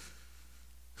because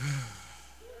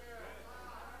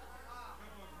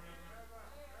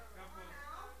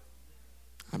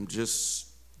I'm just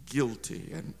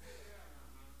guilty and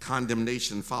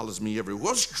condemnation follows me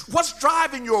everywhere. What's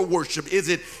driving your worship? Is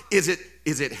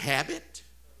it habit?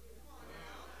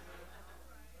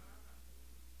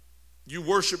 You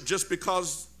worship just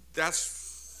because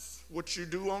that's what you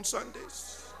do on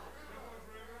Sundays?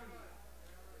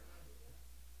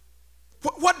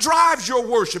 What drives your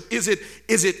worship? Is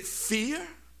it fear?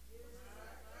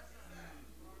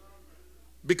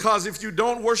 Because if you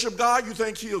don't worship God, you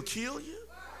think he'll kill you?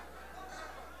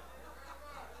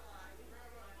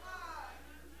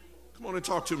 Come on and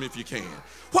talk to me if you can.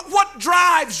 What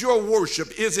drives your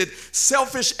worship? Is it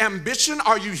selfish ambition?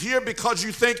 Are you here because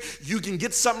you think you can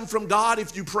get something from God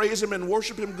if you praise him and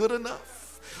worship him good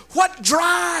enough? What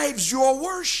drives your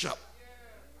worship?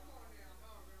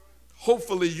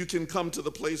 hopefully you can come to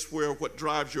the place where what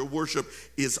drives your worship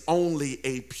is only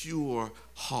a pure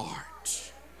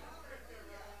heart.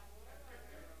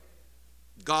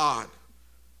 God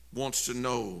wants to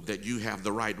know that you have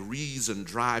the right reason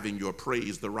driving your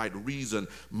praise, the right reason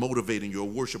motivating your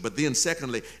worship. But then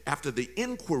secondly, after the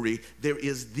inquiry, there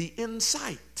is the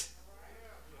insight.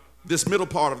 This middle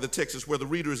part of the text is where the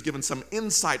reader is given some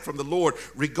insight from the Lord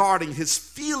regarding his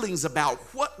feelings about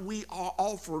what we are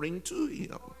offering to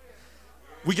him.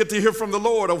 We get to hear from the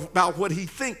Lord about what he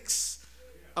thinks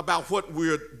about what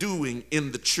we're doing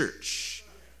in the church,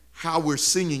 how we're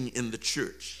singing in the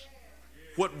church,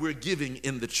 what we're giving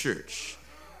in the church.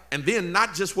 And then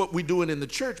not just what we're doing in the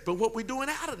church, but what we're doing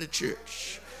out of the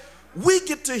church. We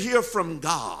get to hear from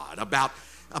God about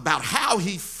how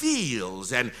he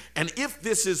feels, and if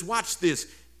this is, watch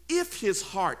this, if his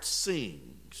heart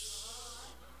sings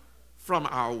from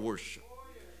our worship,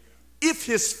 if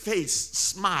his face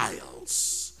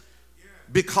smiles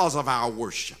because of our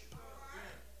worship.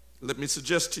 Let me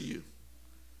suggest to you,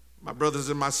 my brothers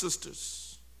and my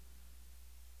sisters,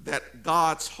 that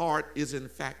God's heart is in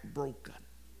fact broken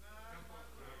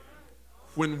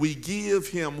when we give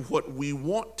him what we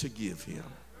want to give him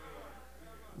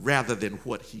rather than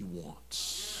what he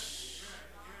wants.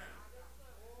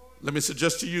 Let me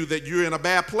suggest to you that you're in a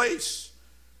bad place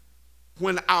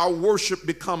when our worship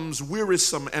becomes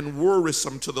wearisome and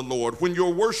worrisome to the Lord. When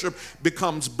your worship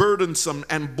becomes burdensome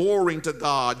and boring to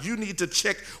God, you need to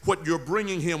check what you're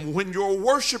bringing him. When your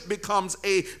worship becomes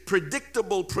a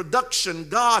predictable production,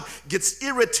 God gets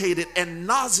irritated and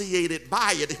nauseated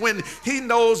by it. When he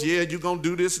knows, yeah, you're going to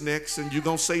do this next, and you're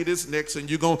going to say this next, and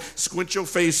you're going to squint your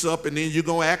face up, and then you're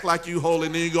going to act like you holy,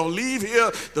 and then you're going to leave here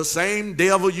the same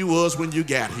devil you was when you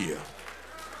got here.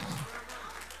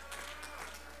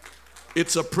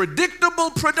 It's a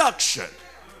predictable production.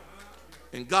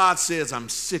 And God says, I'm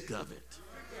sick of it.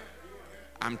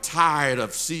 I'm tired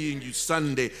of seeing you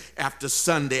Sunday after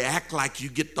Sunday act like you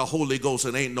get the Holy Ghost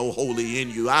and ain't no holy in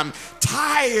you. I'm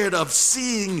tired of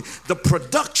seeing the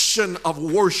production of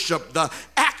worship, the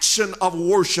action of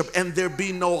worship, and there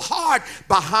be no heart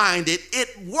behind it.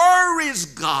 It worries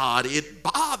God. It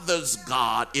bothers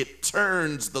God. It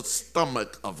turns the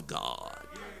stomach of God.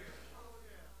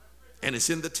 And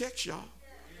it's in the text, y'all.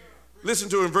 Listen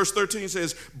to it in verse 13. It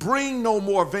says, bring no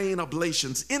more vain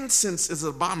oblations. Incense is an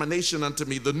abomination unto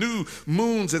me. The new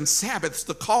moons and Sabbaths,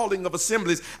 the calling of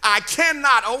assemblies, I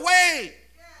cannot away.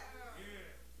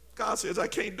 God says, I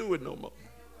can't do it no more.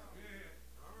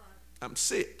 I'm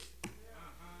sick.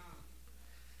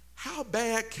 How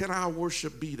bad can our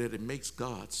worship be that it makes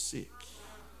God sick?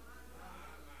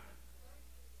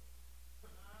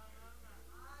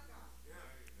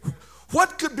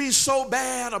 What could be so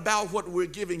bad about what we're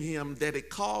giving him that it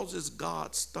causes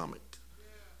God's stomach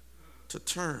to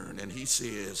turn and he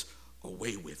says,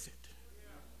 away with it?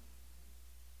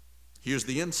 Here's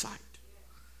the insight.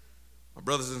 My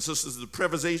brothers and sisters,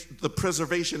 the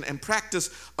preservation and practice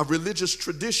of religious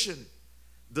tradition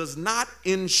does not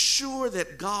ensure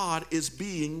that God is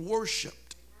being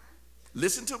worshiped.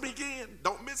 Listen to me again.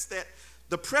 Don't miss that.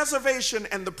 The preservation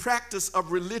and the practice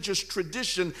of religious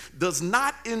tradition does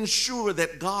not ensure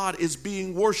that God is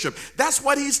being worshiped. That's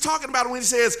what he's talking about when he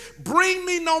says, bring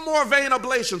me no more vain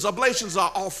oblations. Oblations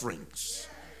are offerings.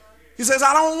 He says,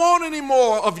 I don't want any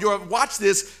more of your, watch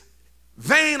this,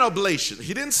 vain oblation.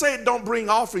 He didn't say don't bring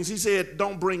offerings. He said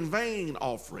don't bring vain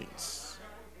offerings.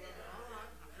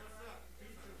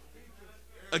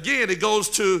 Again, it goes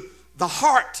to the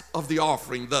heart of the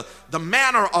offering, the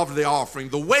manner of the offering,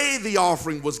 the way the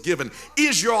offering was given.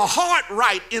 Is your heart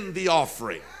right in the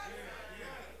offering?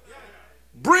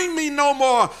 Bring me no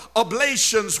more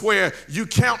oblations where you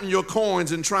counting your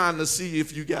coins and trying to see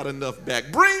if you got enough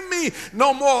back. Bring me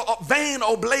no more vain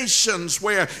oblations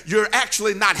where you're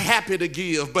actually not happy to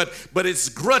give, but it's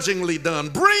grudgingly done.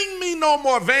 Bring me no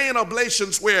more vain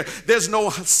oblations where there's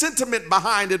no sentiment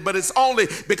behind it, but it's only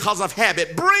because of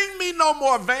habit. Bring me no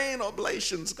more vain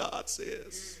oblations, God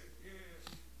says.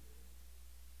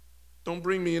 Don't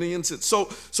bring me any incense. So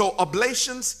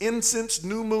oblations, incense,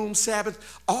 new moon,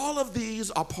 Sabbath, all of these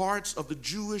are parts of the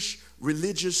Jewish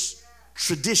religious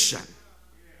tradition.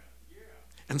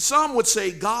 And some would say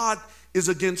God is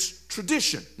against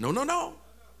tradition. No.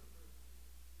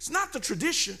 It's not the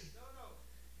tradition.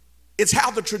 It's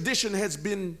how the tradition has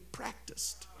been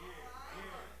practiced.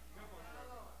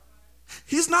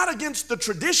 He's not against the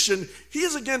tradition. He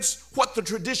is against what the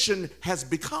tradition has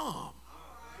become.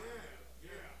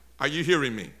 Are you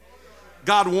hearing me?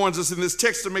 God warns us in this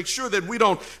text to make sure that we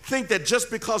don't think that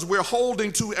just because we're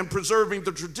holding to and preserving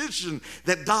the tradition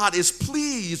that God is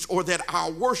pleased or that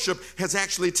our worship has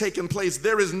actually taken place.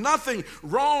 There is nothing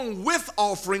wrong with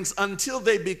offerings until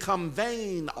they become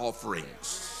vain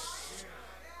offerings.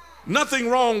 Nothing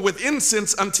wrong with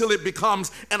incense until it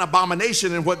becomes an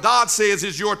abomination. And what God says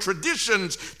is your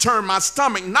traditions turn my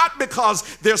stomach, not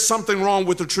because there's something wrong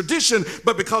with the tradition,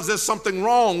 but because there's something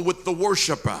wrong with the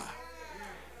worshiper.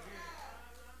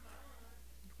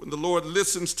 When the Lord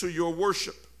listens to your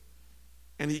worship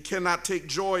and he cannot take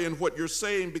joy in what you're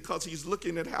saying because he's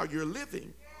looking at how you're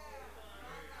living,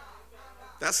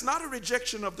 that's not a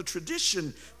rejection of the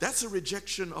tradition, that's a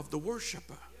rejection of the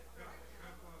worshiper.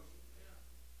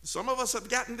 Some of us have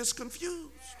gotten this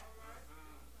confused.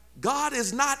 God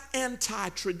is not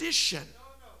anti-tradition.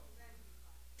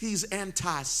 He's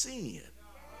anti-sin.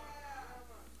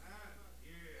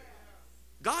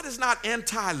 God is not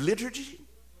anti-liturgy.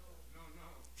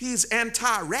 He's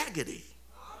anti-raggedy.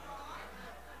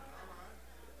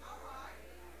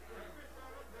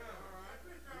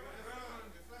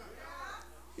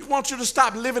 He wants you to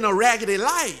stop living a raggedy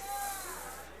life.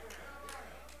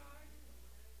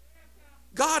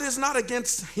 God is not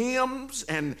against hymns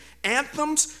and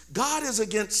anthems. God is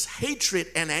against hatred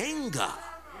and anger.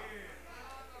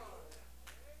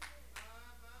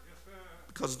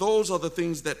 Because those are the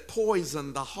things that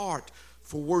poison the heart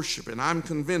for worship. And I'm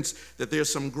convinced that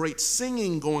there's some great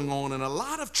singing going on in a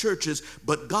lot of churches,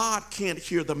 but God can't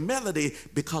hear the melody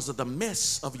because of the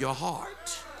mess of your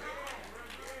heart.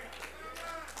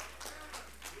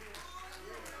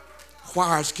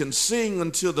 Choirs can sing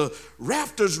until the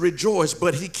rafters rejoice,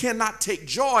 but he cannot take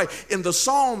joy in the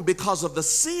song because of the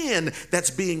sin that's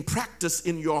being practiced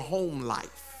in your home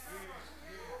life.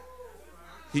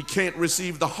 He can't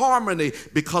receive the harmony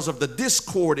because of the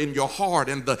discord in your heart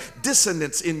and the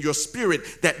dissonance in your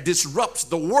spirit that disrupts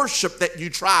the worship that you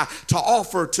try to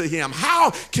offer to him.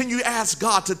 How can you ask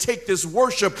God to take this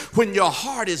worship when your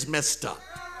heart is messed up?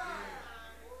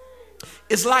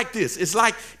 It's like this. It's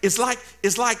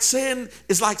like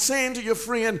saying to your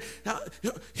friend,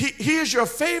 here's your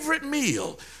favorite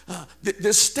meal,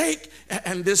 this steak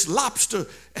and this lobster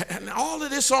and all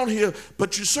of this on here,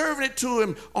 but you're serving it to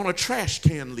him on a trash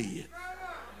can lid.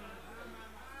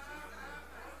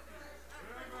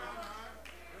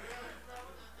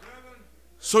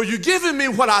 So you're giving me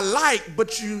what I like,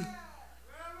 but you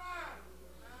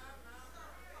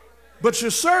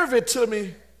serve it to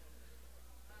me.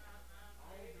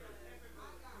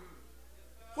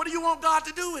 What do you want God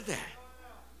to do with that?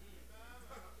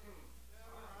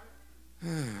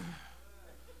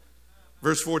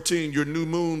 Verse 14, your new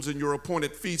moons and your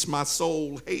appointed feasts my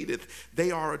soul hateth.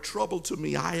 They are a trouble to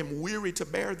me. I am weary to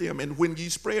bear them. And when ye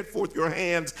spread forth your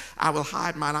hands, I will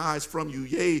hide mine eyes from you.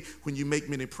 Yea, when you make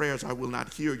many prayers, I will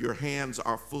not hear. Your hands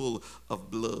are full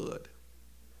of blood.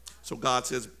 So God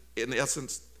says, in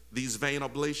essence, these vain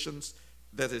oblations,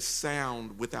 that is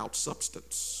sound without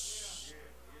substance.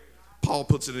 Paul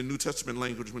puts it in New Testament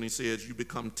language when he says, you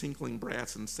become tinkling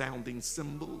brass and sounding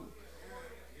cymbal.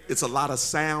 It's a lot of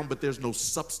sound, but there's no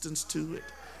substance to it.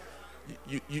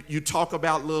 You talk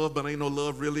about love, but ain't no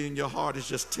love really in your heart. It's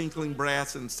just tinkling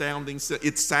brass and sounding.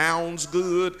 It sounds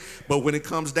good, but when it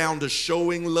comes down to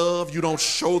showing love, you don't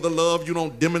show the love. You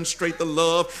don't demonstrate the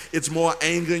love. It's more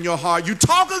anger in your heart. You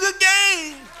talk a good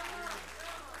game.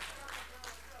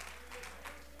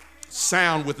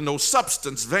 Sound with no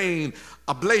substance, vain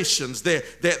oblations.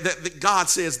 God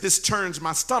says this turns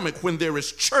my stomach when there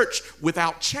is church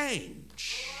without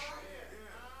change.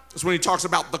 That's when he talks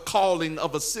about the calling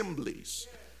of assemblies.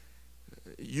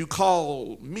 You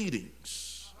call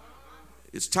meetings.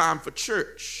 It's time for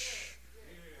church.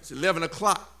 It's 11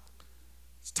 o'clock.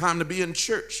 It's time to be in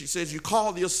church. He says you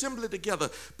call the assembly together,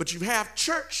 but you have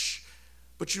church,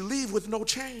 but you leave with no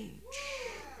change.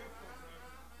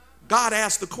 God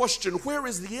asked the question, where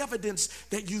is the evidence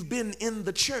that you've been in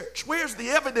the church? Where's the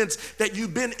evidence that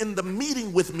you've been in the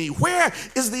meeting with me? Where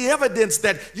is the evidence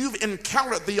that you've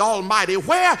encountered the Almighty?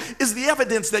 Where is the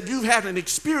evidence that you've had an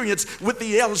experience with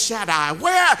the El Shaddai?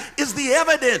 Where is the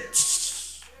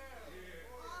evidence?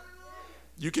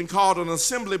 You can call it an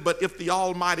assembly, but if the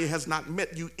Almighty has not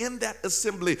met you in that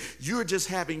assembly, you're just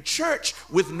having church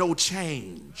with no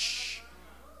change.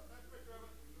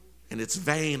 And it's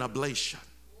vain oblation.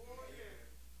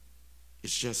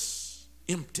 It's just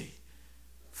empty,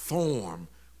 form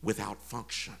without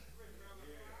function.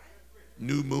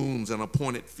 New moons and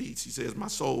appointed feasts. He says, my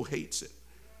soul hates it.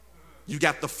 You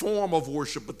got the form of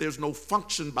worship, but there's no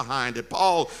function behind it.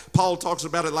 Paul talks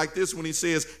about it like this when he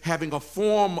says, having a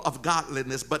form of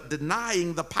godliness, but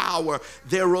denying the power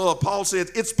thereof. Paul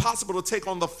says it's possible to take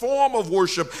on the form of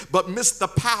worship, but miss the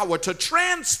power to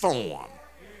transform.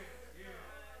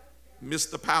 Miss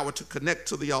the power to connect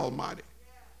to the Almighty.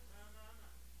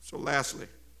 So lastly,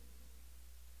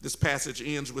 this passage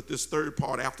ends with this third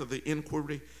part. After the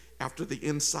inquiry, after the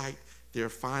insight, there are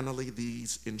finally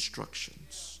these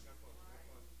instructions.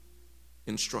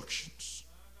 Instructions.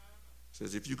 It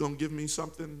says, if you're going to give me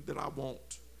something that I want,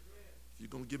 if you're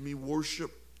going to give me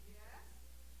worship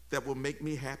that will make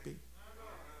me happy,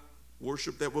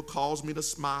 worship that will cause me to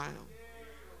smile,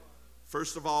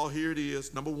 first of all, here it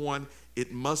is. Number one,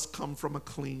 it must come from a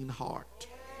clean heart.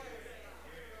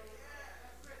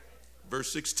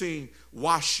 Verse 16,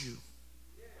 wash you,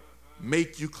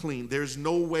 make you clean. There's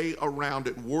no way around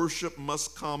it. Worship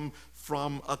must come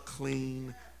from a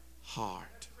clean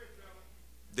heart.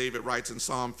 David writes in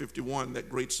Psalm 51, that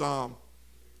great psalm,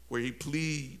 where he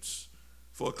pleads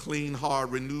for a clean heart,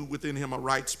 renew within him a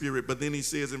right spirit. But then he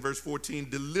says in verse 14,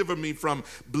 deliver me from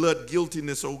blood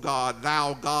guiltiness, O God,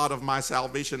 thou God of my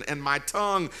salvation, and my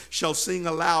tongue shall sing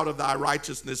aloud of thy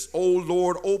righteousness. O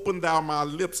Lord, open thou my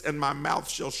lips, and my mouth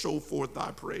shall show forth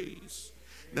thy praise.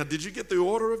 Now, did you get the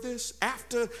order of this?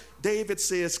 After David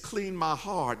says, clean my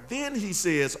heart, then he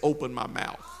says, open my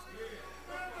mouth.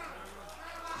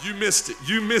 You missed it.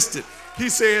 You missed it. He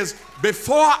says,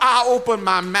 before I open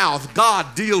my mouth,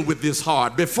 God, deal with this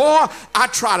heart. Before I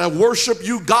try to worship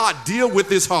you, God, deal with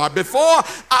this heart. Before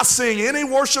I sing any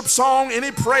worship song, any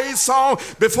praise song,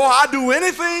 before I do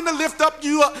anything to lift up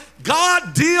you,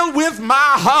 God, deal with my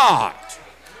heart.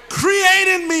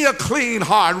 Create in me a clean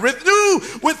heart. Renew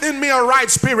within me a right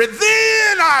spirit.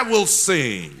 Then I will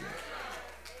sing.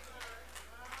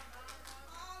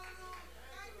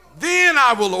 Then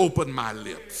I will open my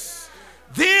lips.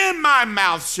 Then my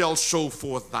mouth shall show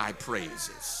forth thy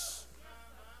praises.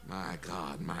 My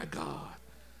God, my God.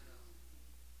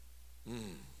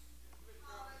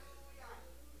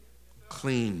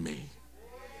 Clean me.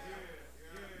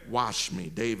 Wash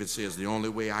me. David says the only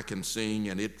way I can sing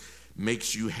and it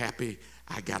makes you happy,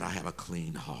 I gotta have a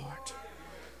clean heart.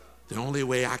 The only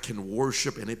way I can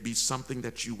worship and it be something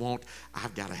that you want,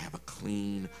 I've gotta have a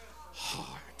clean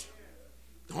heart.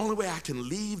 The only way I can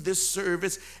leave this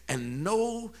service and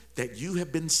know that you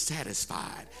have been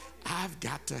satisfied, I've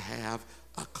got to have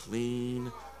a clean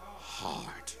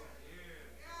heart.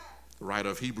 The writer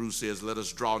of Hebrews says, let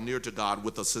us draw near to God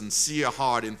with a sincere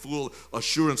heart in full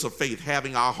assurance of faith,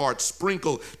 having our hearts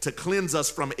sprinkled to cleanse us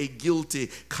from a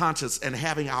guilty conscience and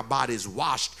having our bodies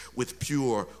washed with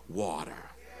pure water.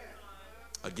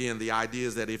 Again, the idea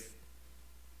is that if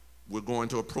we're going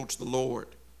to approach the Lord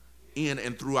in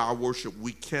and through our worship,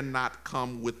 we cannot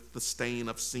come with the stain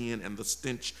of sin and the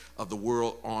stench of the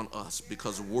world on us,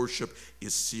 because worship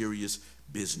is serious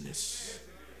business.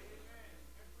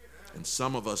 And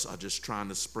some of us are just trying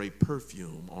to spray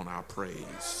perfume on our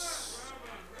praise.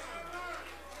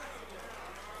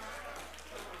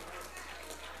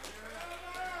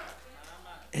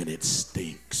 And it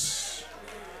stinks.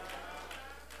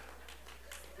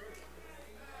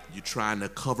 You're trying to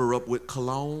cover up with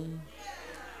cologne,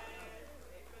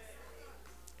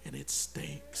 and it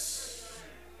stinks.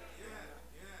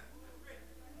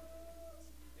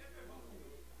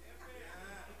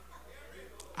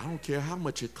 I don't care how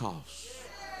much it costs.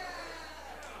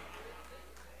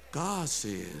 God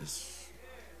says,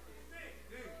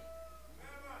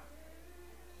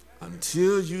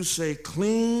 until you say,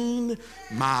 clean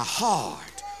my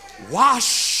heart,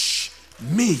 wash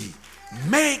me,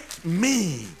 make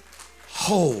me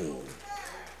whole,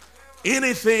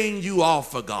 anything you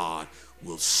offer, God,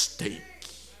 will stink.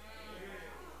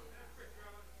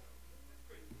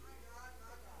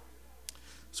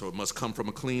 So it must come from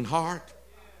a clean heart.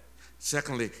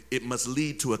 Secondly, it must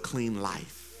lead to a clean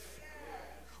life.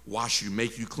 Wash you,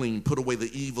 make you clean, put away the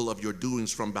evil of your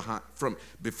doings from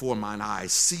before mine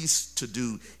eyes. Cease to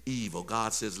do evil.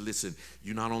 God says, listen,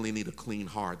 you not only need a clean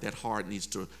heart, that heart needs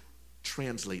to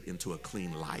translate into a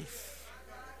clean life.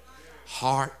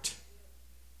 Heart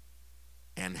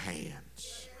and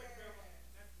hands.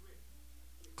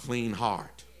 Clean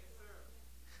heart,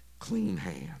 clean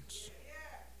hands.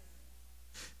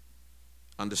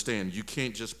 Understand, you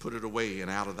can't just put it away and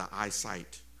out of the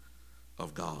eyesight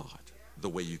of God the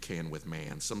way you can with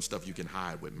man. Some stuff you can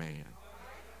hide with man.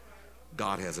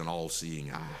 God has an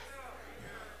all-seeing eye.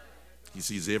 He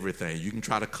sees everything. You can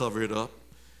try to cover it up.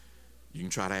 You can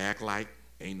try to act like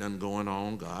ain't nothing going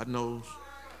on. God knows.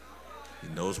 He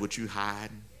knows what you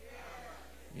hiding.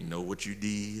 He knows what you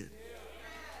did.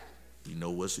 He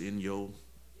know what's in your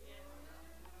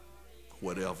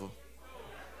whatever.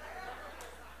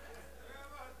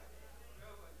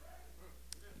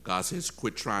 God says,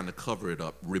 quit trying to cover it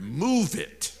up. Remove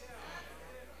it.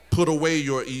 Put away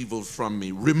your evils from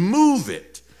me. Remove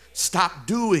it. Stop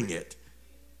doing it.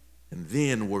 And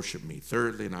then worship me.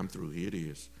 Thirdly, and I'm through, here it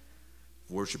is.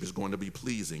 Worship is going to be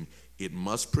pleasing. It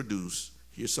must produce,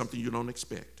 here's something you don't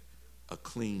expect, a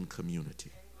clean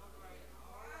community.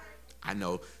 I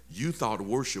know you thought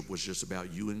worship was just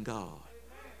about you and God.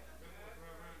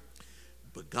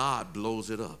 But God blows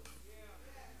it up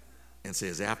and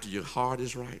says, after your heart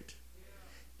is right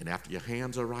and after your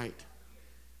hands are right,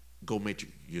 go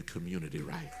make your community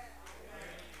right.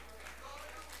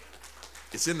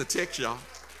 It's in the text, y'all.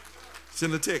 It's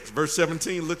in the text. Verse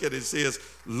 17, look at it. It says,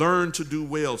 learn to do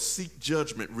well, seek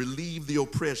judgment, relieve the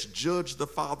oppressed, judge the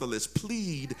fatherless,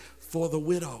 plead for the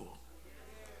widow.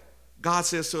 God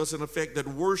says to us in effect that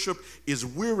worship is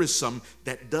wearisome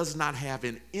that does not have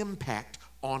an impact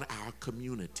on our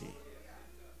community.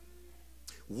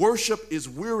 Worship is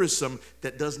wearisome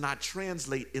that does not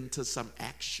translate into some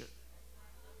action.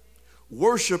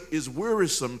 Worship is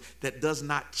wearisome that does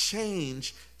not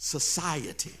change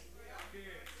society.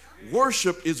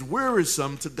 Worship is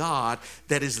wearisome to God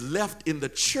that is left in the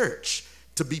church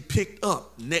to be picked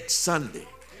up next Sunday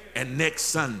and next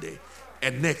Sunday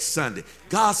and next Sunday.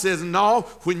 God says, no,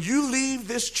 when you leave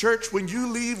this church, when you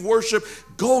leave worship,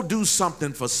 go do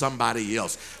something for somebody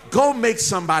else. Go make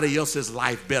somebody else's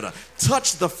life better.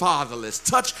 Touch the fatherless,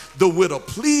 touch the widow,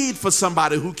 plead for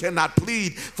somebody who cannot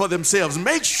plead for themselves.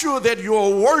 Make sure that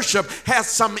your worship has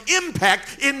some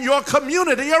impact in your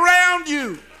community around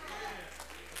you.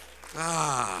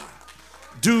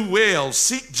 Do well,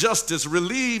 seek justice,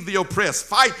 relieve the oppressed,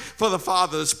 fight for the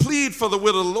fatherless, plead for the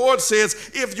widow. The Lord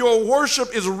says, if your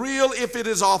worship is real, if it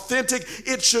is authentic,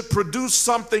 it should produce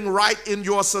something right in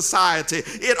your society.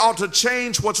 It ought to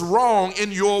change what's wrong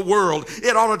in your world.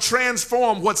 It ought to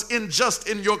transform what's unjust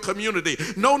in your community.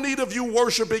 No need of you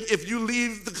worshiping if you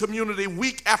leave the community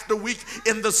week after week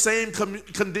in the same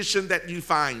condition that you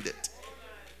find it.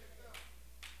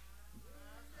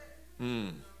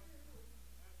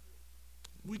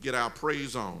 We get our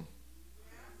praise on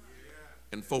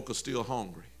and folk are still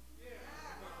hungry.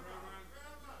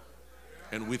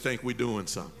 And we think we're doing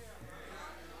something.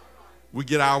 We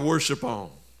get our worship on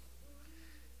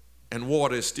and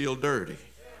water is still dirty.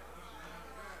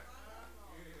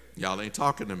 Y'all ain't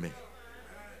talking to me.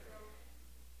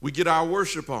 We get our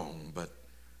worship on,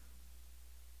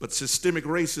 but systemic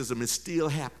racism is still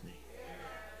happening.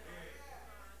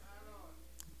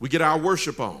 We get our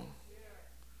worship on,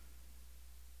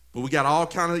 but we got all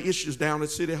kinds of issues down at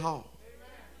City Hall.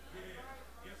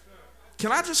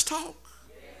 Can I just talk?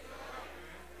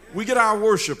 We get our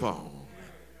worship on.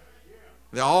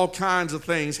 There are all kinds of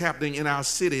things happening in our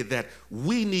city that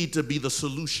we need to be the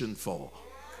solution for.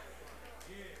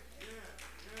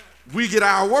 We get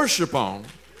our worship on,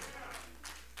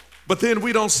 but then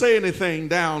we don't say anything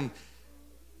down.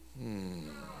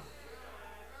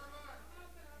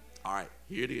 All right,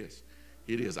 here it is.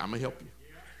 Here it is. I'm going to help you.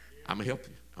 I'm going to help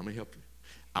you. I'm going to help you.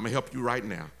 I'm going to help you right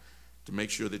now to make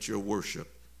sure that your worship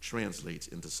translates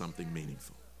into something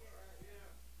meaningful.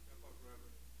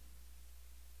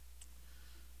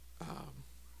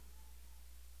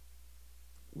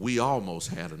 We almost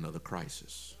had another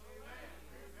crisis.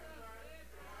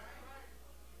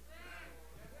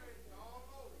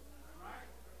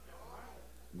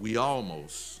 We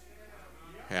almost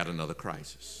had another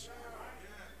crisis.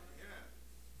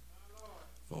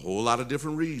 For a whole lot of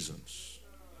different reasons,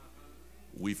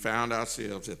 we found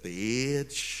ourselves at the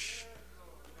edge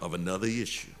of another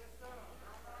issue.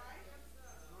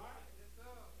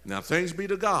 Now, thanks be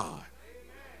to God,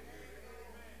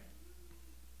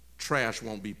 trash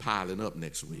won't be piling up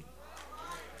next week.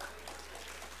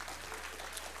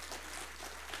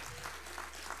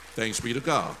 Thanks be to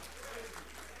God.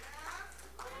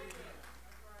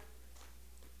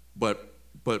 But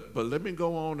let me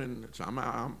go on, and so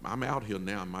I'm out here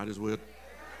now. Might as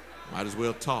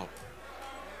well talk.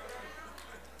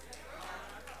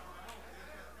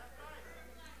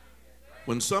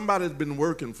 When somebody's been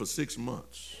working for 6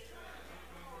 months,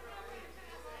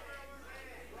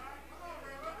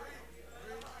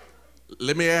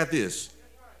 let me add this,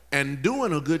 and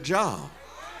doing a good job.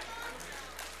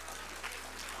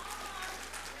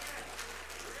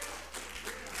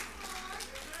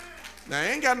 Now, I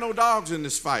ain't got no dogs in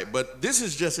this fight, but this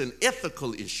is just an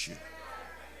ethical issue.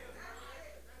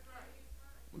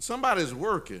 When somebody's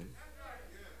working,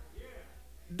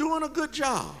 doing a good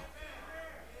job,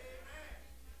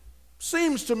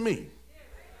 seems to me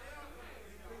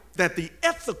that the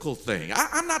ethical thing,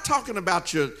 I'm not talking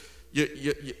about I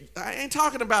ain't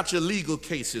talking about your legal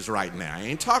cases right now. I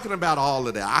ain't talking about all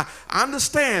of that. I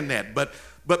understand that, but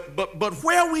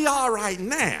where we are right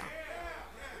now,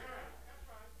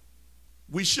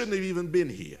 we shouldn't have even been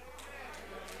here.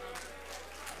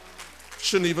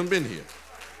 Shouldn't even been here.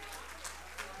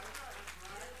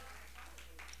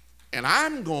 And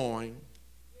I'm going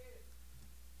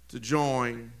to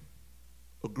join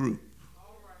a group,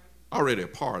 already a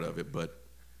part of it, but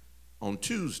on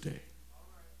Tuesday,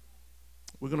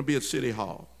 we're going to be at City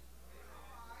Hall.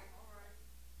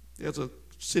 There's a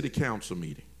city council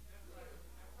meeting.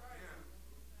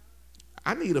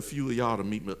 I need a few of y'all to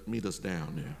meet us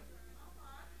down there.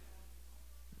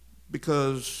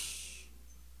 Because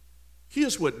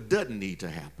here's what doesn't need to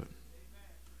happen.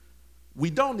 We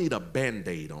don't need a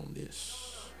Band-Aid on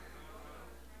this,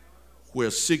 where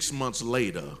 6 months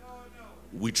later,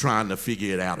 we're trying to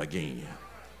figure it out again.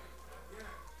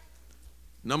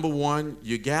 Number one,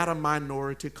 you got a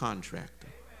minority contractor.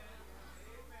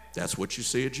 That's what you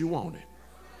said you wanted.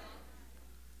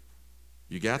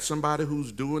 You got somebody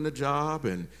who's doing the job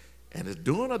and is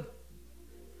doing a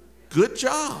good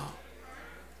job.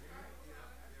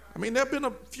 I mean, there have been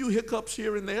a few hiccups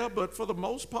here and there, but for the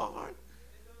most part,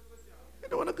 they're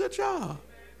doing a good job.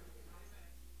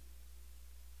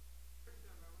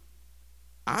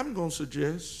 I'm going to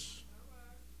suggest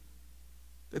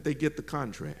that they get the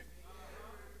contract.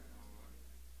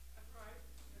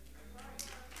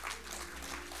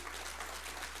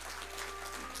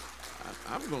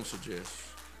 I'm going to suggest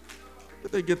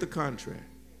that they get the contract.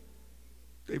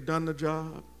 They've done the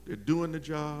job. They're doing the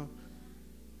job.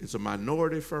 It's a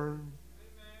minority firm.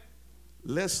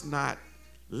 Let's not,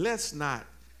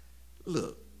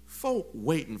 look, folk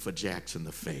waiting for Jackson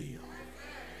to fail.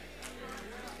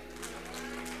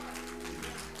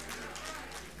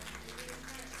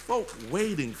 Folk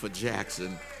waiting for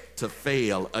Jackson to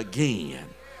fail again,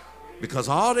 because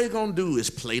all they're going to do is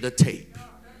play the tape.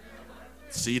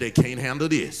 See, they can't handle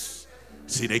this.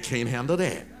 See, they can't handle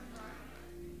that.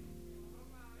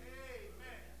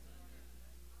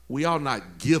 We ought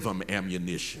not give them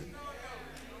ammunition.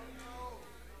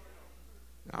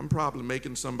 I'm probably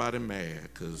making somebody mad,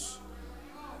 because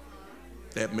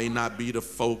that may not be the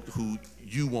folk who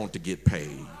you want to get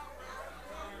paid.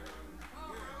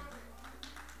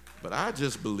 But I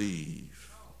just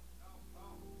believe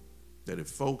that if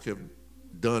folk have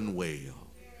done well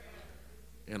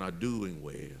and are doing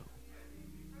well,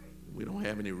 we don't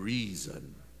have any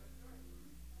reason.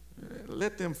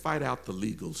 Let them fight out the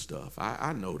legal stuff.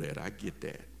 I know that. I get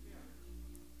that.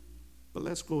 But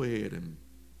let's go ahead and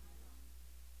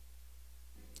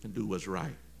do what's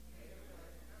right.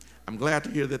 I'm glad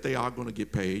to hear that they are going to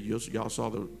get paid. Y'all saw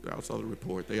the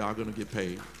report. They are going to get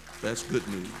paid. That's good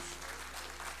news.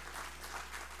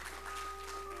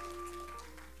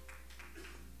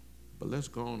 But let's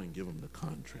go on and give them the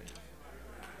contract.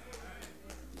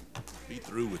 Be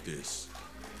through with this.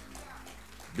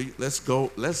 Let's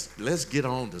go. Let's get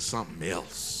on to something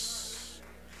else.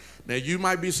 Now you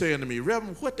might be saying to me,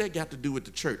 Reverend, what that got to do with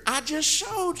the church? I just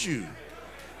showed you.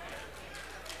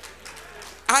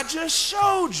 I just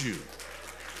showed you.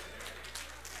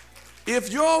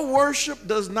 If your worship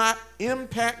does not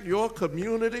impact your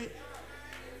community,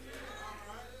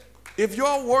 if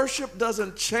your worship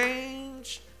doesn't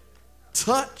change,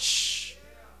 touch,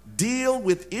 deal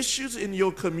with issues in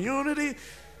your community,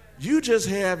 you just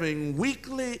having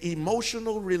weekly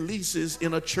emotional releases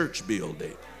in a church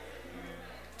building.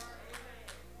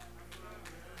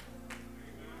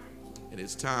 And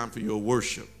it's time for your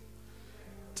worship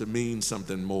to mean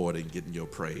something more than getting your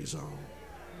praise on.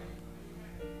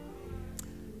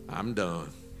 I'm done.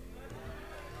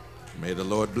 May the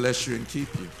Lord bless you and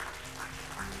keep you.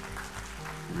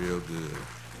 Real good.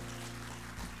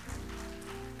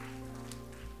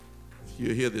 If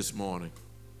you're here this morning,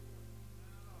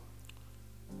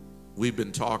 we've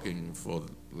been talking for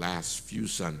the last few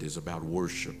Sundays about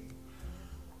worship,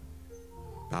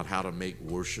 about how to make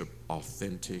worship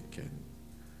authentic and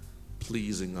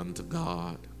pleasing unto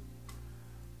God.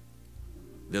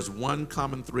 There's one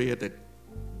common thread that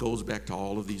goes back to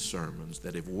all of these sermons,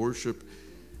 that if worship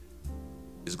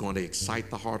is going to excite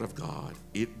the heart of God,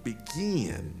 it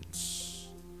begins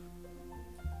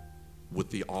with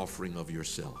the offering of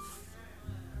yourself.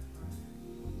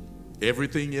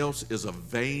 Everything else is a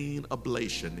vain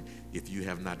oblation if you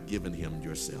have not given him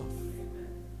yourself.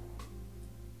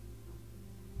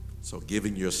 So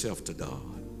giving yourself to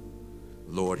God.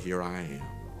 Lord, here I am.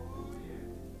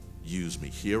 Use me.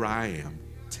 Here I am.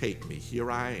 Take me. Here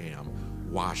I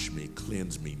am. Wash me.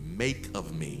 Cleanse me. Make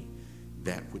of me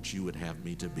that which you would have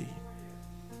me to be.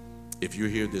 If you're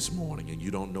here this morning and you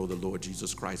don't know the Lord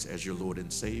Jesus Christ as your Lord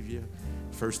and Savior,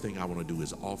 first thing I want to do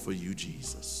is offer you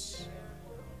Jesus.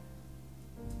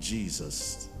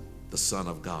 Jesus, the Son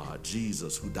of God.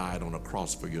 Jesus, who died on a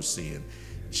cross for your sin.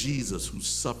 Jesus, who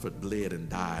suffered, bled, and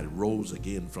died, rose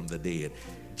again from the dead.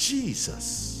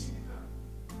 Jesus.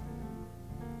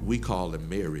 We call him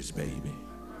Mary's baby.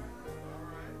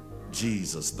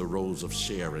 Jesus, the rose of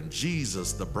Sharon.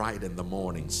 Jesus, the bright and the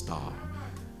morning star.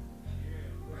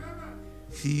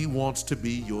 He wants to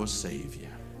be your Savior.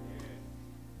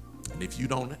 And if you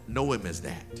don't know him as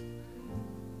that,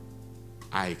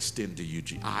 I extend to you,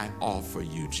 I offer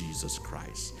you Jesus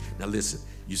Christ. Now listen,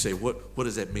 you say, what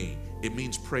does that mean? It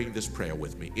means praying this prayer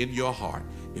with me in your heart.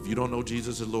 If you don't know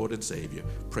Jesus as Lord and Savior,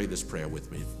 pray this prayer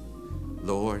with me.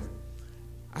 Lord,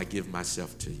 I give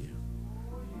myself to you.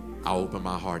 I open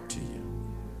my heart to you.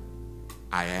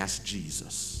 I ask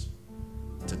Jesus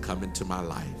to come into my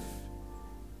life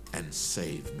and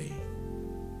save me.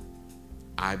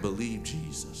 I believe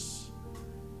Jesus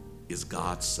is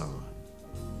God's Son,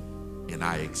 and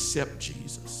I accept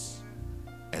Jesus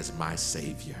as my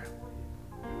Savior.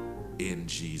 In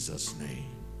Jesus'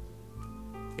 name,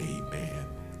 amen.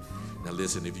 Now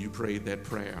listen, if you prayed that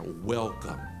prayer,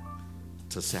 welcome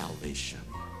to salvation.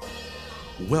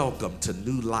 Welcome to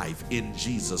new life in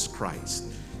Jesus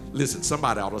Christ. Listen,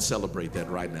 somebody ought to celebrate that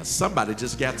right now. Somebody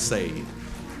just got saved.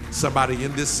 Somebody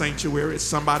in this sanctuary,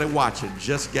 somebody watching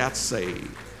just got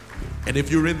saved. And if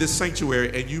you're in this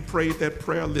sanctuary and you prayed that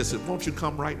prayer, listen, won't you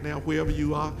come right now, wherever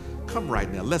you are? Come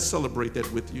right now. Let's celebrate that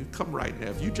with you. Come right now.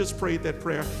 If you just prayed that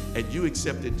prayer and you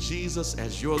accepted Jesus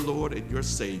as your Lord and your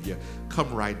Savior,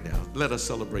 come right now. Let us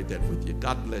celebrate that with you.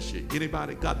 God bless you.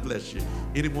 Anybody? God bless you.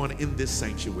 Anyone in this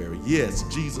sanctuary? Yes,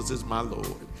 Jesus is my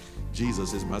Lord.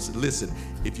 Jesus is my Savior. Listen,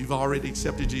 if you've already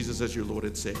accepted Jesus as your Lord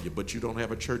and Savior, but you don't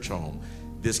have a church home,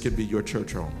 this can be your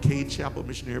church home. Cade Chapel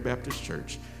Missionary Baptist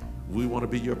Church. We want to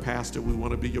be your pastor. We want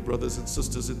to be your brothers and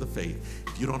sisters in the faith.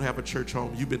 If you don't have a church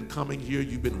home, you've been coming here,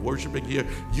 you've been worshiping here,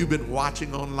 you've been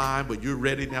watching online, but you're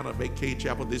ready now to make Cade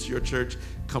Chapel this your church,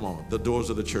 come on. The doors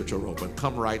of the church are open.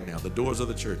 Come right now. The doors of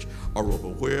the church are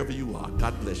open. Wherever you are,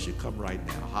 God bless you. Come right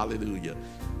now. Hallelujah.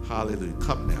 Hallelujah.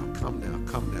 Come now. Come now.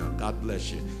 Come now. God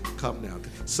bless you. Come now.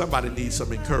 Somebody needs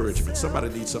some encouragement. Somebody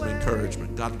needs some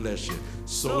encouragement. God bless you.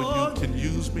 So you can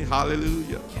use me.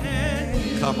 Hallelujah.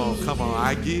 Come on. Come on.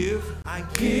 I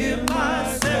give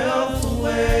myself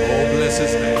away. Oh, bless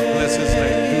his name. Bless his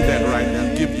name. Do that right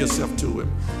now. Give yourself to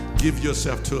him. Give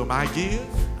yourself to him. I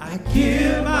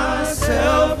give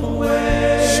myself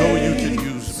away. So you can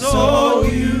use me. So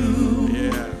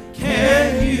you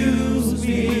can use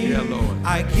me. Yeah, Lord.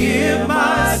 I give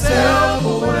myself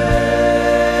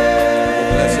away. Oh,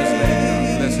 bless his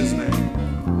name. Bless his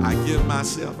name. I give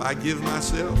myself. I give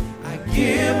myself. I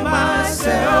give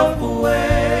myself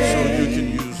away. So you can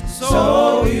use me.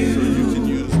 So you can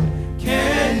use me.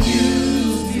 Can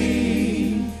use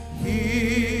me.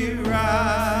 Here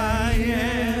I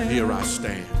am. Here I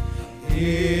stand.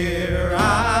 Here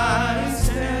I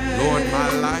stand. Lord, my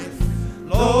life.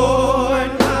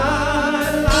 Lord,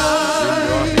 my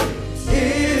life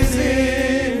is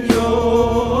in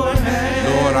your hands.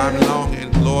 Lord, I'm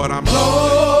longing. Lord, I'm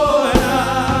longing. Lord,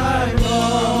 I'm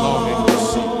longing to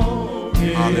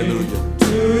see. Hallelujah.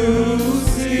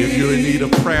 If you're in need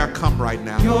of prayer, come right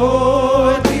now.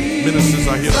 Ministers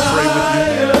are here to pray with you.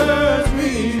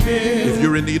 If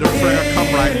you're in need of prayer,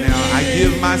 come right now. I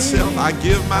give myself. I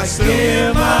give myself. I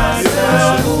give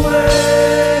myself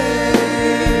away.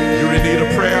 You're in need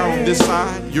of prayer on this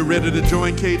side. You're ready to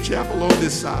join Cade Chapel on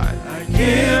this side. I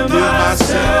give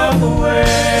myself away.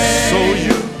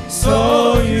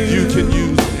 So you can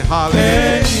use me.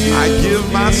 Hallelujah. I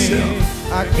give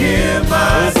myself. I give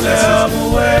myself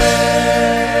away.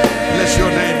 Bless your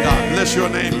name, God. Bless your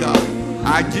name, God.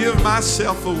 I give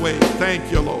myself away. Thank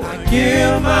you, Lord. I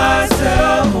give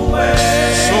myself away.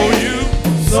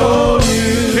 So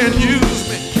you can use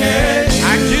me.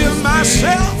 I give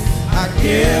myself. I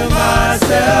give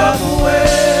myself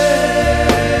away.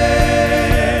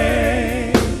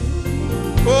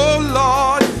 Oh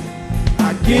Lord,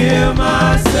 I give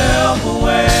myself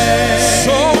away.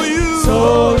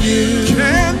 So you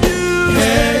can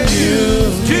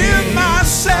use me. Give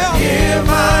myself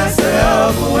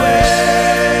away.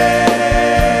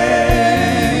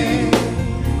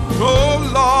 Oh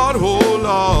Lord,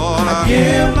 I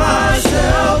give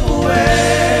myself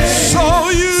away.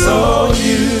 So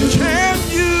you can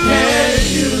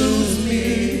use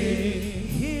me.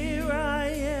 Here I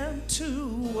am to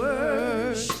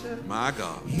worship. My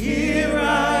God. Here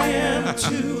I am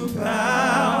to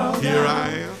bow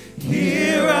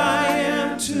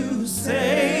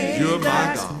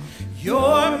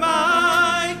You're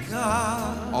my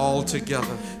God. All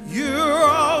together. You're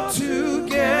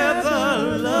altogether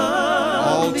lovely.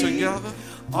 All together.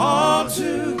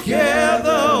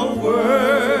 Altogether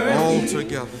worthy. All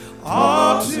together.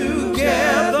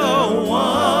 Altogether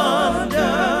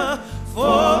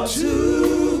wonderful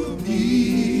to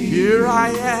me. Here I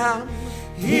am.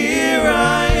 Here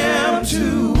I am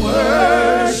to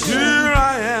worship. Here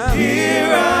I am.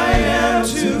 Here I am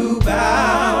to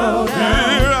bow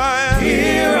down.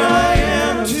 Here I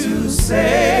am to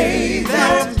say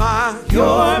that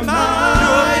you're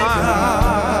my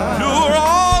God. You're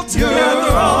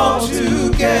altogether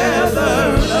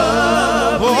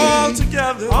lovely.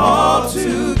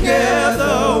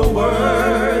 Altogether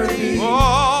worthy.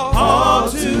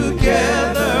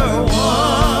 Altogether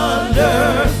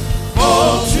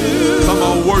wonderful to Come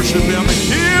on, worship him.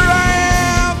 Here I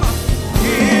am.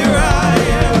 Here I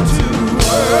am to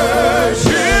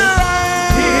worship.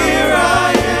 Here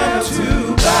I am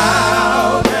to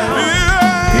bow down.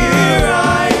 Here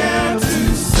I am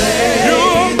to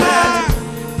say that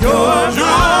you're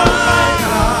my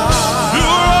God.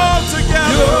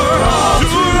 You're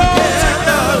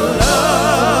altogether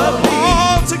lovely.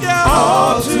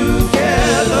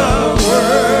 Altogether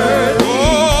worthy.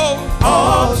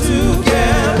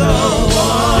 Altogether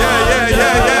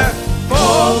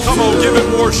wonderful. Come on, give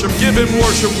him worship. Give him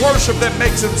worship. Worship that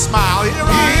makes him smile. Here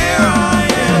I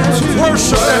am.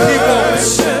 Worship that he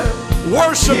wants.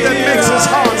 Worship that makes his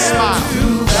heart smile.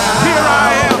 Here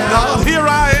I am, God. Here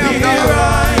I am, God. Here I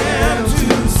am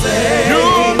to say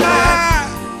You're mine.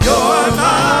 You're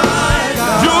my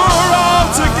God. You're all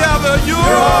together. You're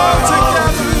all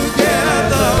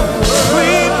together.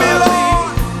 Clean me,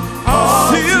 Lord.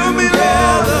 Fill me,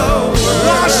 Lord.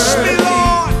 Wash me,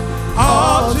 Lord.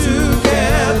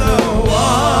 Altogether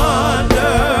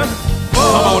wonderful.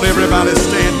 Come on, everybody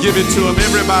stand. Give it to him.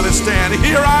 Everybody stand.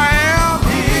 Here I am.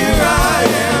 Here I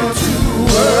am to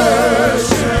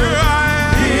worship.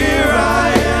 Here I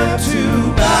am to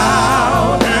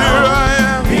bow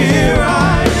down. Here I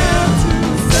am to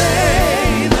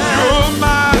say that You're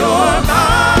mine. you're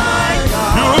my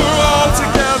God. You're all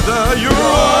together. You're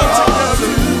all together.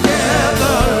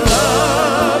 Altogether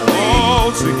lovely. All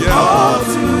together.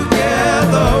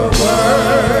 Altogether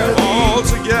worthy. All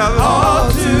together.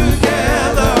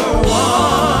 Altogether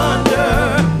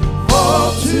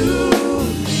wonderful to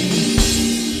me.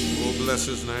 Oh, bless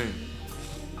his name.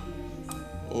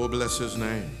 Oh, bless his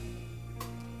name.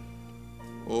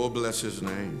 Oh, bless his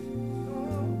name.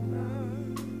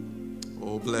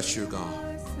 Oh, bless you, God.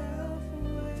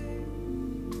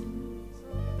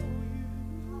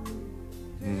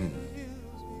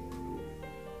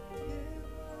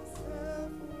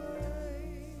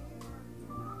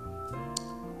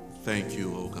 Thank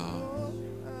you, oh God.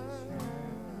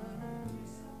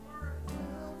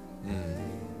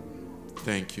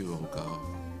 Thank you, oh God.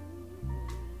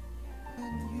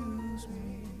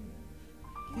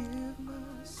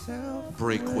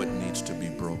 Break what needs to be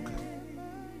broken.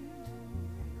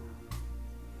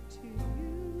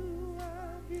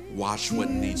 Wash what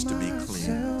needs to be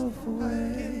cleaned.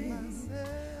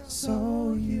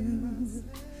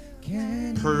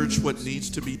 Purge what needs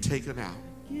to be taken out.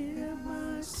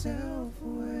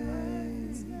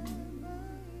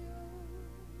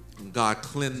 God,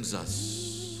 cleanse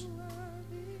us.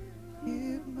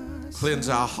 Cleanse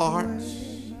our hearts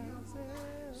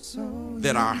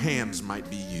that our hands might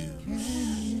be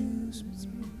used.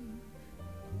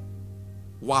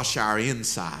 Wash our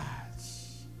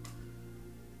insides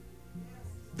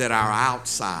that our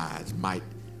outsides might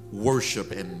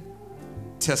worship and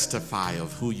testify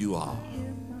of who you are.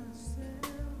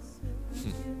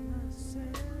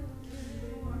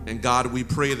 And God, we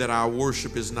pray that our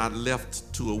worship is not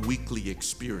left to a weekly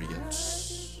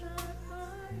experience,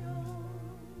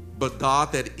 but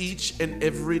God, that each and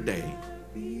every day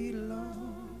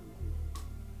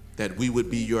that we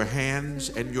would be your hands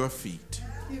and your feet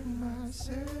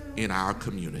in our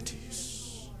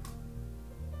communities,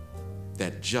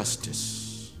 that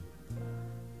justice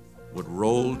would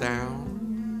roll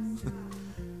down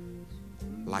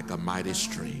like a mighty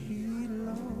stream.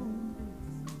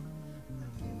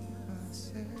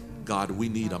 God, we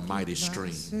need a mighty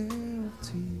stream.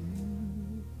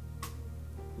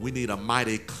 We need a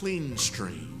mighty clean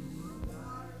stream.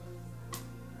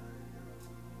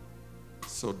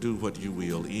 So do what you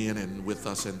will in and with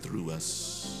us and through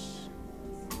us.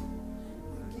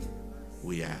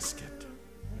 We ask it.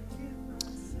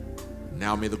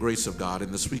 Now may the grace of God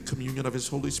and the sweet communion of his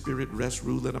Holy Spirit rest,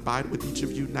 rule, and abide with each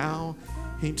of you now,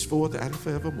 henceforth, and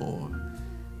forevermore.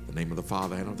 In the name of the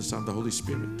Father, and of the Son, and the Holy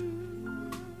Spirit.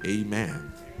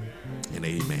 Amen and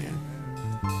amen.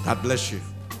 God bless you.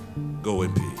 Go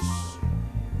in peace.